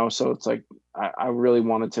 So it's like I really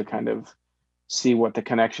wanted to kind of see what the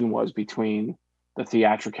connection was between the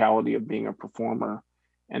theatricality of being a performer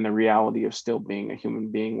and the reality of still being a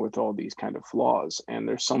human being with all these kind of flaws. And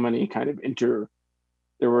there's so many kind of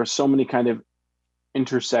there were so many kind of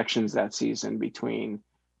intersections that season between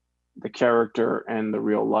the character and the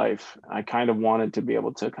real life. I kind of wanted to be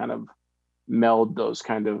able to kind of meld those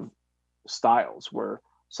kind of styles where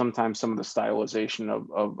sometimes some of the stylization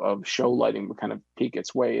of show lighting would kind of peek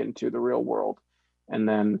its way into the real world. And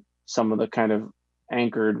then some of the kind of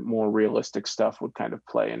anchored, more realistic stuff would kind of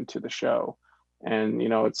play into the show. And,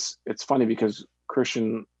 it's funny because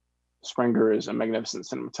Christian Sprenger is a magnificent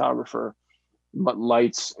cinematographer, but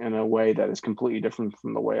lights in a way that is completely different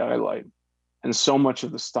from the way I light. And so much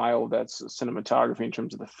of the style that's cinematography in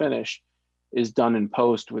terms of the finish is done in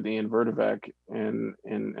post with Ian Vertivec in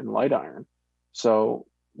Light Iron. So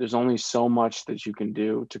there's only so much that you can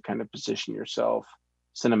do to kind of position yourself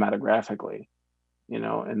cinematographically,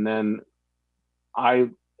 and then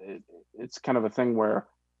it's kind of a thing where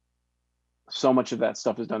so much of that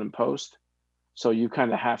stuff is done in post. So you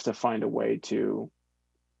kind of have to find a way to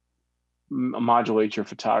modulate your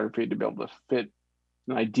photography to be able to fit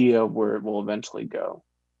an idea of where it will eventually go,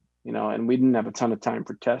 and we didn't have a ton of time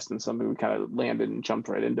for tests and something. We kind of landed and jumped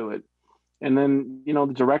right into it. And then,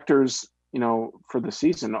 the directors, for the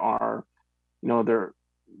season are,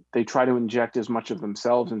 they try to inject as much of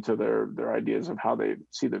themselves into their ideas of how they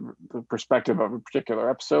see the perspective of a particular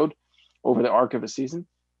episode over the arc of a season,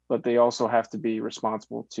 but they also have to be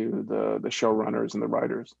responsible to the showrunners and the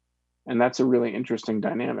writers. And that's a really interesting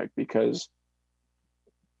dynamic because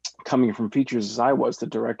coming from features as I was, the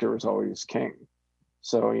director was always king.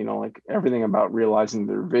 So, like everything about realizing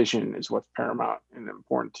their vision is what's paramount and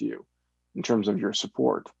important to you in terms of your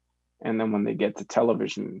support. And then when they get to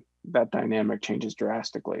television, that dynamic changes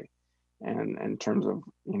drastically. And in terms of,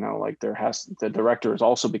 like the director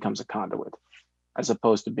also becomes a conduit as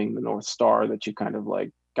opposed to being the North Star that you kind of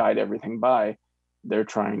like guide everything by. They're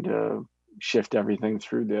trying to shift everything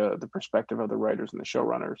through the perspective of the writers and the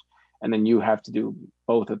showrunners. And then you have to do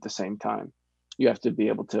both at the same time. You have to be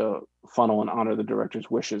able to funnel and honor the director's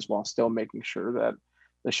wishes while still making sure that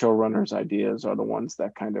the showrunner's ideas are the ones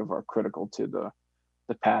that kind of are critical to the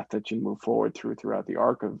path that you move forward throughout the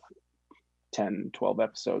arc of 10, 12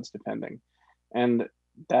 episodes, depending. And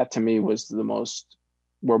that to me was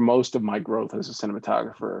where most of my growth as a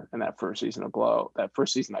cinematographer in that first season of Glow. That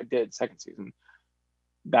first season I did, second season,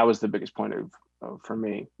 that was the biggest point for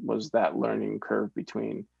me, was that learning curve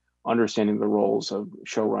between understanding the roles of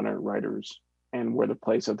showrunner, writers, and where the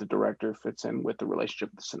place of the director fits in with the relationship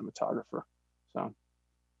with the cinematographer. So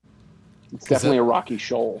it's definitely a rocky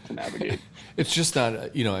shoal to navigate. It's just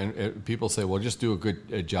not, and people say, well, just do a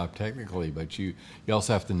good job technically, but you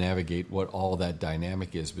also have to navigate what all that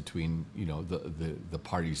dynamic is between, the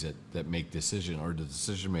parties that make decision or the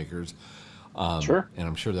decision makers. Sure. And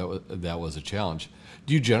I'm sure that was a challenge.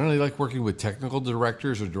 Do you generally like working with technical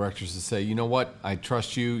directors or directors to say, you know what, I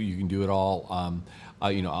trust you, you can do it all.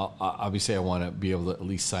 Obviously I want to be able to at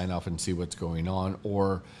least sign off and see what's going on.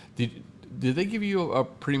 Or did they give you a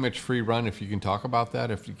pretty much free run? If you can talk about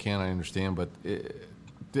that, if you can, I understand. But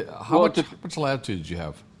how much latitude did you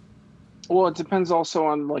have? Well, it depends also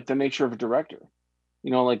on like the nature of a director.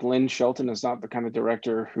 Like Lynn Shelton is not the kind of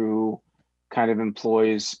director who kind of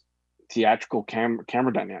employs theatrical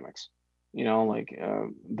camera dynamics.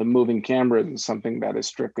 The moving camera is something that is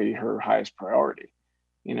strictly her highest priority.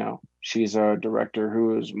 She's a director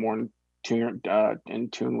who is more in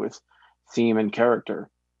tune with theme and character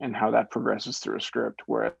and how that progresses through a script.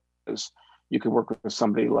 Whereas you could work with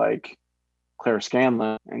somebody like Claire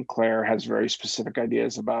Scanlon, and Claire has very specific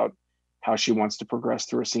ideas about how she wants to progress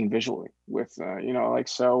through a scene visually with,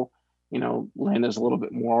 so Lena's a little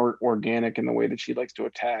bit more organic in the way that she likes to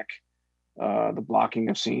attack the blocking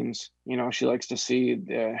of scenes. She likes to see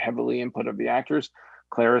the heavily input of the actors.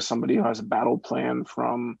 Claire is somebody who has a battle plan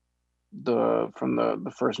from the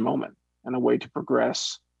first moment, and a way to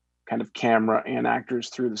progress kind of camera and actors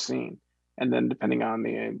through the scene. And then depending on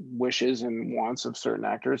the wishes and wants of certain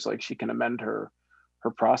actors, like, she can amend her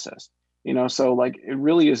process. So like, it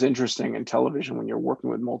really is interesting in television when you're working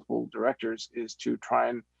with multiple directors, is to try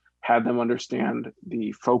and have them understand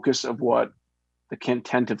the focus of what the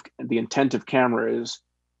intent of camera is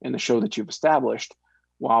in the show that you've established,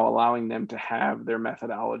 while allowing them to have their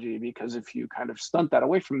methodology. Because if you kind of stunt that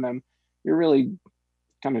away from them, you're really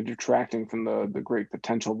kind of detracting from the great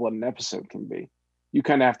potential of what an episode can be. You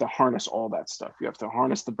kind of have to harness all that stuff. You have to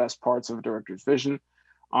harness the best parts of a director's vision,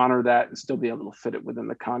 honor that, and still be able to fit it within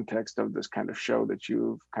the context of this kind of show that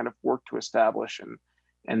you've kind of worked to establish,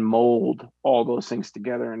 and mold all those things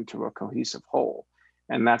together into a cohesive whole.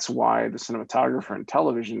 And that's why the cinematographer in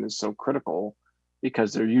television is so critical,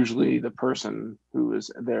 because they're usually the person who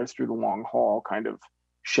is there through the long haul, kind of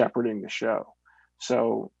shepherding the show.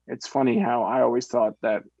 So it's funny how I always thought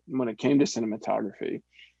that when it came to cinematography,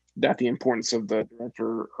 that the importance of the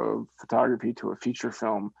director of photography to a feature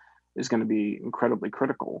film is going to be incredibly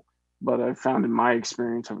critical. But I've found in my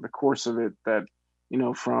experience over the course of it that,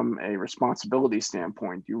 from a responsibility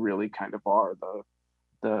standpoint, you really kind of are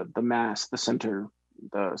the mast, the center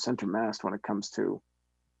mast when it comes to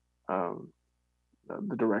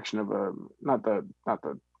the direction of not the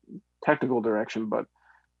technical direction, but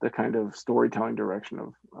the kind of storytelling direction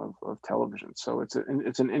of television. So it's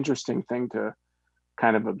an interesting thing to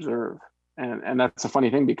kind of observe. And that's a funny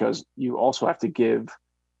thing, because you also have to give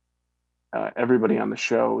everybody on the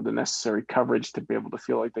show the necessary coverage to be able to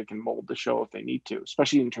feel like they can mold the show if they need to,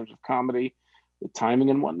 especially in terms of comedy, the timing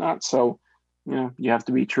and whatnot. So, you have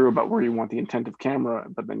to be true about where you want the intent of camera,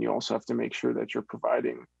 but then you also have to make sure that you're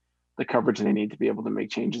providing the coverage they need to be able to make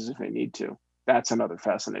changes if they need to. That's another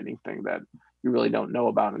fascinating thing that you really don't know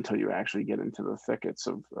about until you actually get into the thickets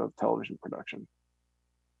of television production.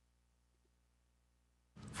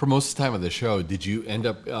 For most of the time of the show, did you end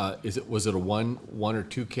up? Was it a one or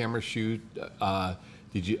two camera shoot?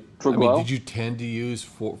 Did you? For Glow? Did you tend to use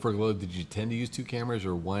for Glow? Did you tend to use two cameras,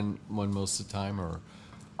 or one most of the time, or?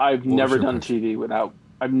 I've never done TV without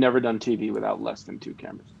less than two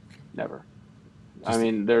cameras. Never.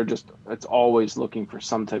 It's always looking for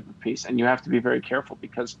some type of piece, and you have to be very careful,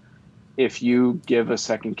 because if you give a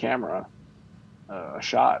second camera a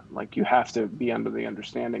shot, like, you have to be under the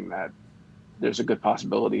understanding that there's a good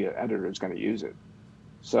possibility an editor is going to use it.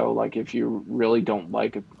 So like, if you really don't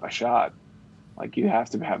like a shot, like, you have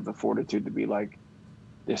to have the fortitude to be like,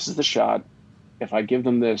 this is the shot. If I give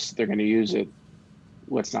them this, they're going to use it.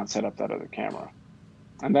 Let's not set up that other camera.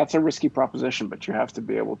 And that's a risky proposition, but you have to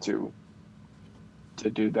be able to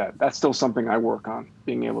do that. That's still something I work on,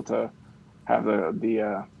 being able to have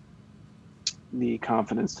the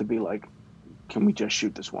confidence to be like, can we just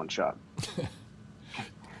shoot this one shot?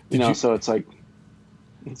 So it's like,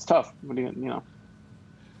 it's tough. What do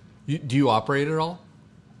Do you operate at all?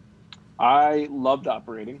 I loved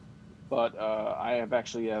operating, but I have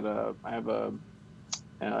actually had a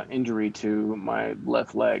injury to my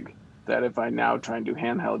left leg that if I now try and do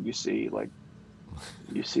handheld, you see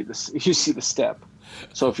the step.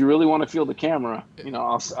 So if you really want to feel the camera, I'll You're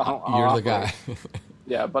operate. the guy.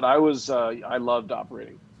 Yeah, but I loved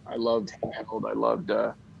operating. I loved handheld. I loved.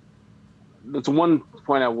 That's one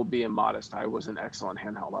point I will be immodest. I was an excellent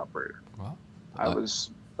handheld operator. Well, I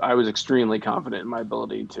was extremely confident in my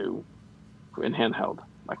ability in handheld.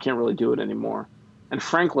 I can't really do it anymore. And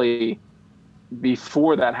frankly,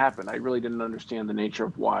 before that happened, I really didn't understand the nature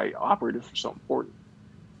of why operators were so important.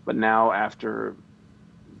 But now, after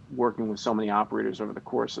working with so many operators over the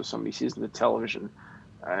course of so many seasons of television,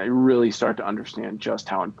 I really start to understand just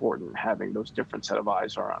how important having those different set of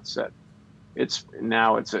eyes are on set. It's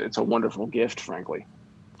a wonderful gift, frankly,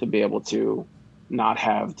 to be able to not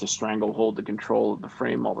have to hold the control of the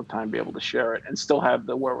frame all the time, be able to share it, and still have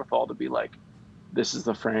the wherewithal to be like, this is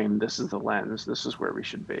the frame, this is the lens, this is where we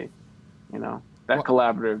should be.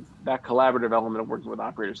 Collaborative element of working with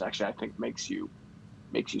operators actually, I think, makes you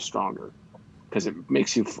stronger, because it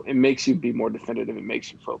makes you be more definitive. It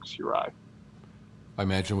makes you focus your eye. I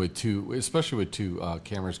imagine especially with two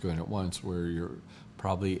cameras going at once, where you're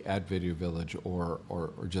probably at Video Village or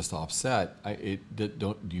just offset.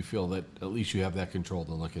 Do you feel that at least you have that control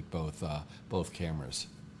to look at both cameras?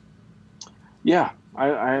 Yeah,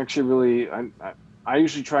 I actually really I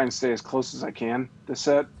usually try and stay as close as I can to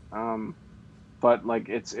set, but like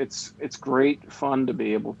it's great fun to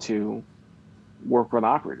be able to work with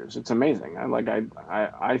operators. It's amazing.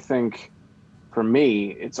 I think for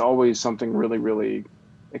me, it's always something really, really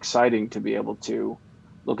exciting to be able to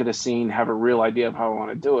look at a scene, have a real idea of how I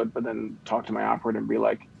want to do it, but then talk to my operator and be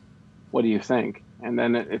like, what do you think? And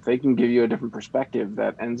then if they can give you a different perspective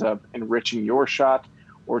that ends up enriching your shot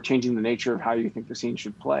or changing the nature of how you think the scene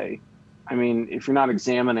should play. I mean, if you're not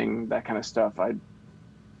examining that kind of stuff,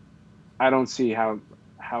 I don't see how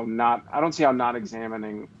not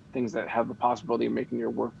examining things that have the possibility of making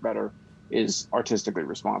your work better is artistically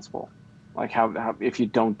responsible. Like how if you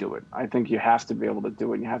don't do it, I think you have to be able to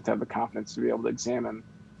do it. And you have to have the confidence to be able to examine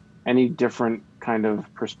any different kind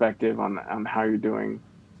of perspective on how you're doing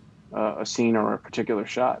a scene or a particular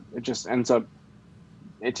shot. It just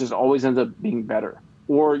always ends up being better,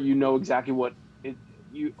 or you know exactly what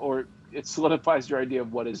it solidifies your idea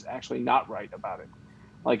of what is actually not right about it.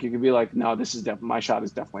 Like you could be like, no, my shot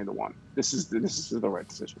is definitely the one. This is the right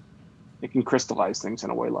decision. It can crystallize things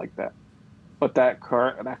in a way like that. But that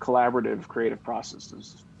collaborative creative process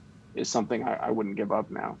is something I wouldn't give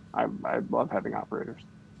up now. I love having operators.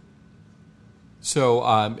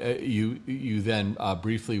 So you then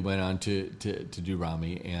briefly went on to do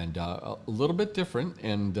Ramy, and a little bit different,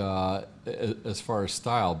 and as far as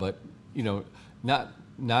style, but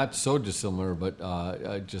not so dissimilar, but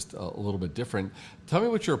just a little bit different. Tell me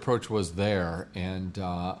what your approach was there, and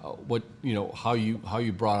what how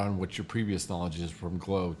you brought on what your previous knowledge is from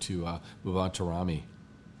Glow to move on to Ramy.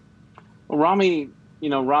 Well, Ramy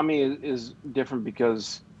is different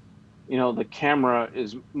because the camera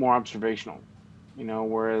is more observational,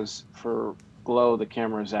 whereas for Glow the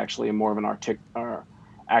camera is actually more of an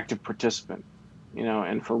active participant.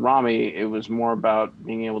 And for Ramy, it was more about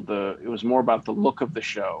the look of the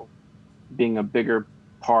show being a bigger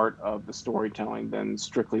part of the storytelling than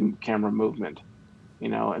strictly camera movement,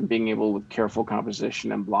 and being able with careful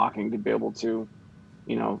composition and blocking to be able to,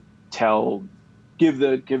 give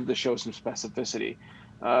the show some specificity.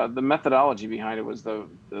 The methodology behind it was the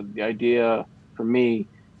idea for me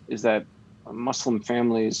is that Muslim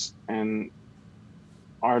families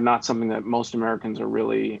are not something that most Americans are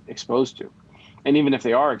really exposed to. And even if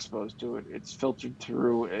they are exposed to it, it's filtered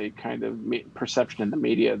through a kind of perception in the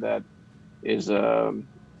media that is, I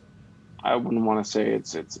wouldn't want to say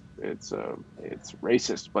it's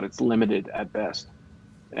racist, but it's limited at best.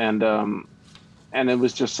 And it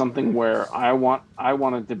was just something where I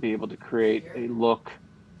wanted to be able to create a look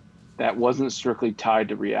that wasn't strictly tied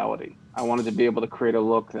to reality. I wanted to be able to create a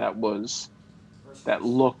look that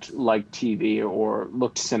looked like TV or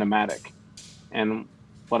looked cinematic. And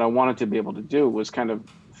what I wanted to be able to do was kind of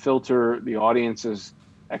filter the audience's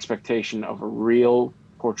expectation of a real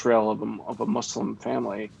portrayal of a Muslim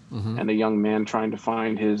family, mm-hmm. and a young man trying to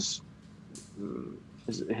find his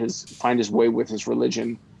way with his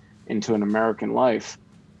religion into an American life.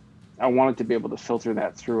 I wanted to be able to filter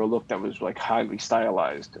that through a look that was like highly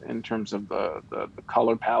stylized in terms of the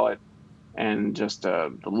color palette and just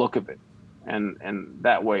the look of it, and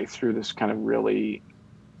that way through this kind of really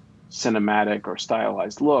cinematic or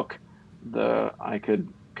stylized look,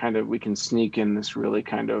 we can sneak in this really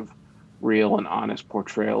kind of real and honest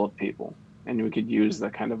portrayal of people, and we could use the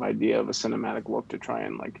kind of idea of a cinematic look to try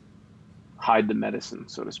and like hide the medicine,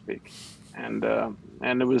 so to speak, and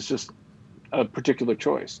it was just a particular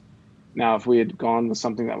choice. Now, if we had gone with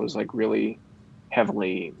something that was like really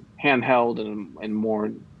heavily handheld and more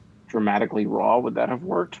dramatically raw, would that have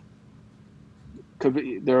worked?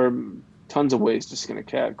 There are tons of ways to skin a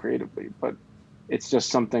cat creatively, but it's just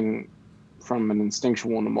something from an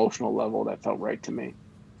instinctual and emotional level that felt right to me.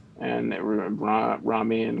 And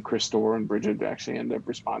Ramy and Chris Storr and Bridget actually ended up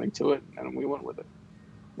responding to it, and we went with it.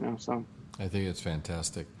 So I think it's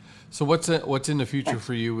fantastic. So what's in the future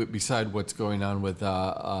for you beside what's going on with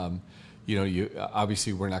you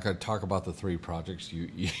obviously we're not going to talk about the 3 projects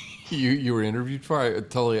you were interviewed for. I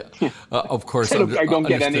totally, of course, I don't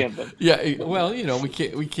get any of them. Yeah, well, we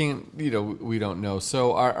can't, we don't know.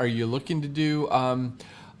 So are you looking to do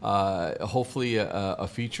hopefully a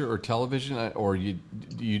feature or television, or do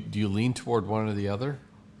you lean toward one or the other?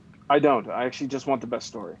 I don't. I actually just want the best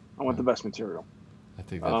story. I want the best material. I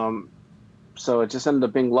think that. So it just ended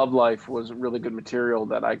up being Love Life was really good material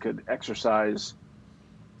that I could exercise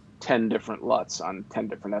 10 different LUTs on 10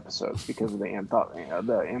 different episodes because of the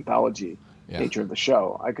anthology nature of the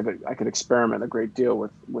show. I could experiment a great deal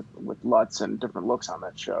with LUTs and different looks on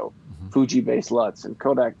that show, mm-hmm. Fuji-based LUTs and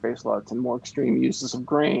Kodak-based LUTs and more extreme uses of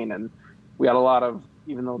grain. And we had a lot of,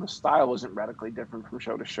 even though the style wasn't radically different from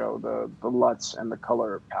show to show, the LUTs and the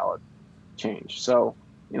color palette changed. So,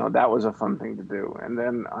 that was a fun thing to do. And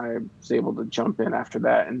then I was able to jump in after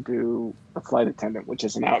that and do The Flight Attendant, which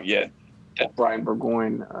isn't out yet. Brian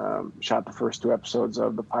Burgoyne shot the first 2 episodes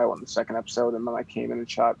of the pilot and the second episode, and then I came in and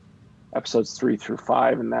shot episodes 3 through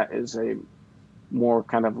 5, and that is a more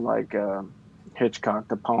kind of like a Hitchcock,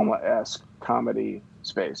 De Palma-esque comedy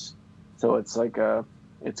space. So it's like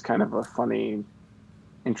it's kind of a funny,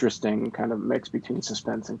 interesting kind of mix between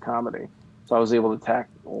suspense and comedy. So I was able to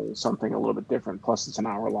tackle something a little bit different. Plus, it's an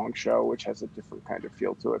hour-long show, which has a different kind of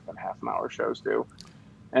feel to it than half-an-hour shows do.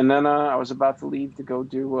 And then I was about to leave to go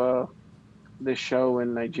do this show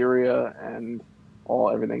in Nigeria, and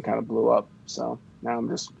everything kind of blew up. So now I'm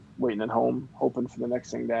just waiting at home, hoping for the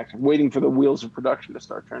next thing to action, waiting for the wheels of production to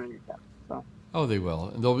start turning again. So. Oh, they will.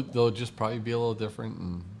 And they'll just probably be a little different,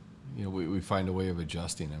 and we find a way of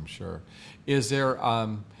adjusting, I'm sure. Is there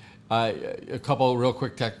a couple of real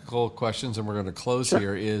quick technical questions, and we're going to close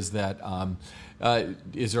here? Is that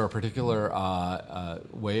is there a particular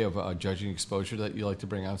way of judging exposure that you like to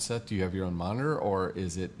bring on set? Do you have your own monitor, or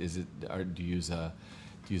is it or do you use a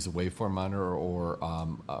waveform monitor, or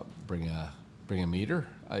bring a meter?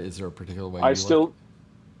 Is there a particular way? I still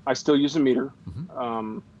use a meter,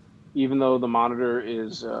 mm-hmm. Even though the monitor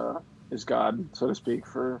is God, so to speak,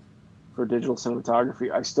 for digital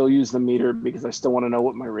cinematography. I still use the meter because I still want to know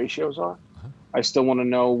what my ratios are. Uh-huh. I still want to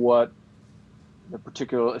know what the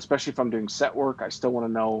particular, especially if I'm doing set work, I still want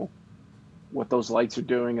to know what those lights are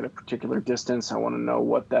doing at a particular distance. I want to know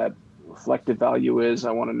what that reflected value is.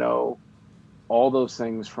 I want to know all those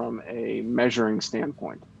things from a measuring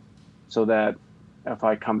standpoint, so that if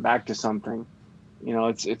I come back to something,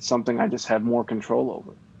 it's something I just have more control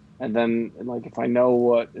over. And then, like, if I know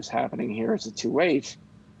what is happening here is a 2.8,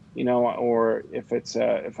 or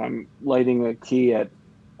if I'm lighting a key at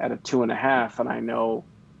a 2.5, and I know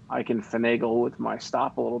I can finagle with my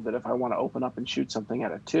stop a little bit if I want to open up and shoot something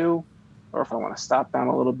at a 2, or if I want to stop down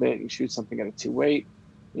a little bit and shoot something at a 2.8,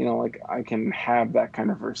 like, I can have that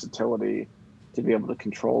kind of versatility to be able to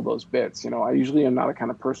control those bits. I usually am not a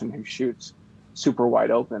kind of person who shoots super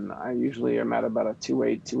wide open. I usually am at about a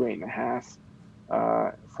 2.8,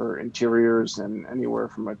 2.5 for interiors, and anywhere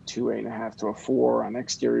from a 2.5 to a 4 on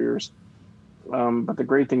exteriors. But the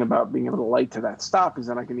great thing about being able to light to that stop is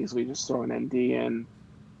that I can easily just throw an ND in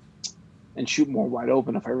and shoot more wide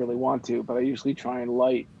open if I really want to. But I usually try and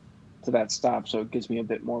light to that stop, so it gives me a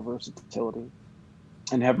bit more versatility.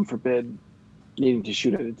 And heaven forbid, needing to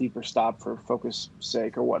shoot at a deeper stop for focus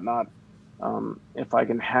sake or whatnot, if I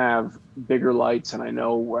can have bigger lights and I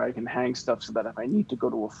know where I can hang stuff, so that if I need to go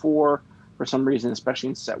to a 4 for some reason, especially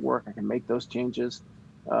in set work, I can make those changes.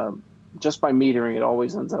 Just by metering, it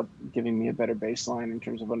always ends up giving me a better baseline in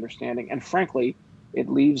terms of understanding. And frankly, it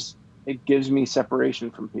gives me separation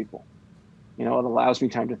from people. It allows me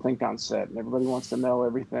time to think on set, and everybody wants to know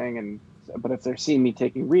everything. But if they're seeing me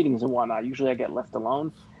taking readings and whatnot, usually I get left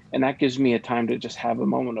alone, and that gives me a time to just have a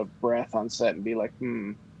moment of breath on set and be like,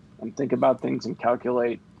 and think about things and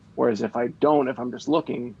calculate. Whereas if I'm just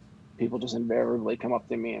looking, people just invariably come up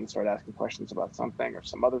to me and start asking questions about something or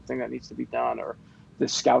some other thing that needs to be done, or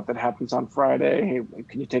this scout that happens on Friday. Hey,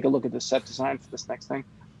 can you take a look at the set design for this next thing?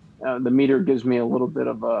 The meter gives me a little bit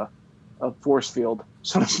of a force field,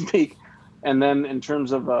 so to speak. And then in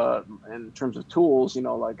terms of tools,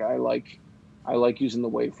 like I like using the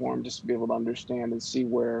waveform just to be able to understand and see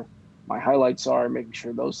where my highlights are, making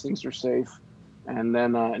sure those things are safe. And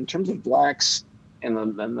then in terms of blacks and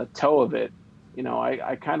the toe of it,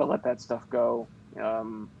 I kind of let that stuff go.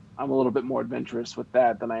 I'm a little bit more adventurous with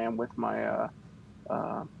that than I am with my.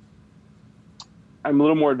 I'm a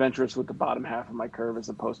little more adventurous with the bottom half of my curve as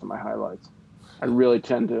opposed to my highlights. I really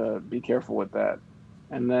tend to be careful with that.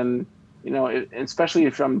 And then, especially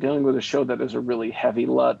if I'm dealing with a show that is a really heavy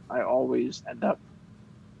LUT, I always end up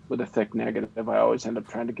with a thick negative. I always end up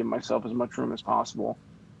trying to give myself as much room as possible.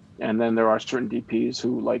 And then there are certain DPs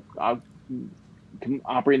who can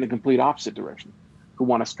operate in the complete opposite direction, who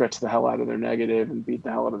want to stretch the hell out of their negative and beat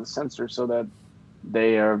the hell out of the sensor so that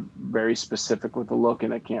they are very specific with the look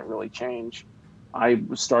and it can't really change. I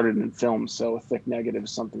started in film, so a thick negative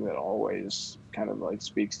is something that always kind of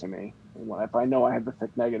speaks to me. And if I know I have the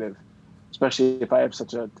thick negative, especially if I have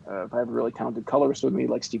if I have a really talented colorist with me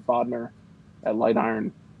like Steve Bodner at Light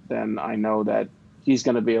Iron, then I know that he's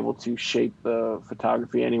going to be able to shape the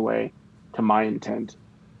photography anyway to my intent.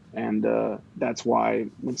 And that's why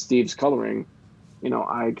when Steve's coloring,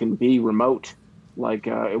 I can be remote like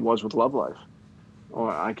it was with Love Life.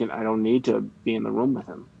 Or I don't need to be in the room with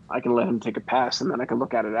him. I can let him take a pass, and then I can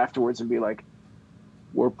look at it afterwards and be like,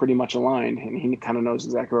 we're pretty much aligned, and he kind of knows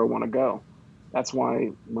exactly where I want to go. That's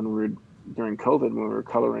why during COVID, when we were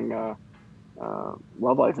coloring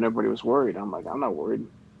Love Life and everybody was worried, I'm like, I'm not worried.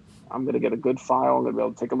 I'm going to get a good file. I'm going to be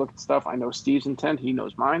able to take a look at stuff. I know Steve's intent. He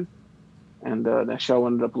knows mine. And that show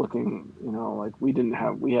ended up looking, like we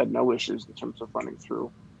had no issues in terms of running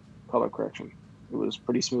through color correction. It was a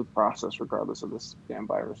pretty smooth process regardless of this damn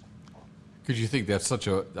virus. Because you think that's such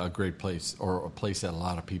a great place, or a place that a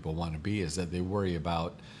lot of people want to be, is that they worry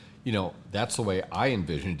about, that's the way I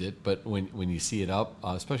envisioned it. But when you see it up,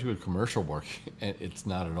 especially with commercial work, it's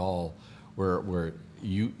not at all where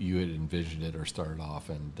you had envisioned it or started off.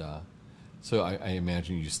 And so I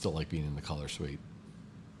imagine you still like being in the color suite.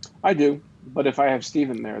 I do. But if I have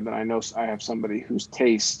Steven there, then I know I have somebody whose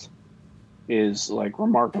taste is like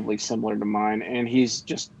remarkably similar to mine, and he's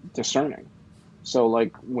just discerning. So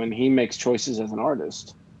like when he makes choices as an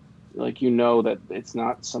artist, like that it's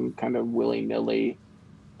not some kind of willy-nilly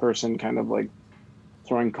person kind of like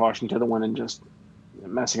throwing caution to the wind and just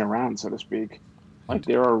messing around, so to speak. Like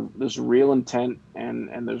there's real intent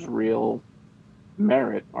and there's real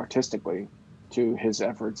merit artistically to his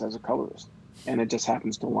efforts as a colorist. And it just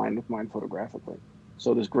happens to align with mine photographically.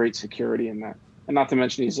 So there's great security in that. And not to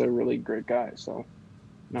mention he's a really great guy. So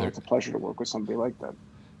it's a pleasure to work with somebody like that.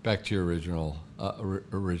 Back to your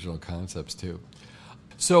original concepts too.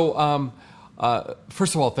 So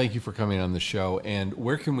first of all, thank you for coming on the show. And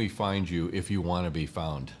where can we find you if you want to be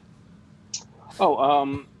found?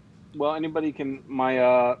 Well, anybody can.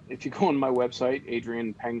 If you go on my website,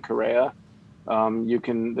 Adrian Peng Correa,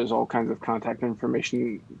 there's all kinds of contact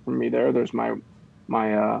information from me there. There's my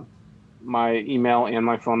email and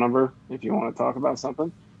my phone number if you want to talk about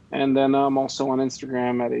something. And then I'm also on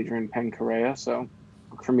Instagram at Adrian Peng Correa. So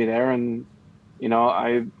look for me there. And,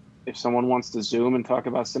 if someone wants to Zoom and talk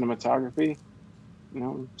about cinematography,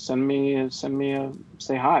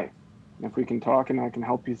 say hi. And if we can talk and I can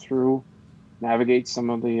help you through, navigate some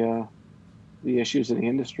of the issues of the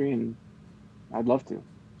industry, and I'd love to.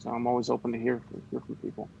 So I'm always open to hear from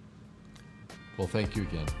people. Well, thank you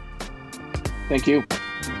again. Thank you.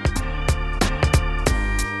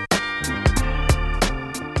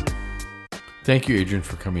 Thank you, Adrian,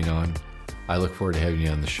 for coming on. I look forward to having you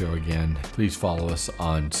on the show again. Please follow us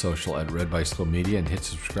on social at Red Bicycle Media and hit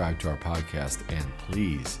subscribe to our podcast. And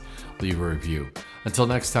please leave a review. Until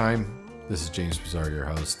next time, this is James Bazaar, your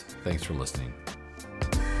host. Thanks for listening.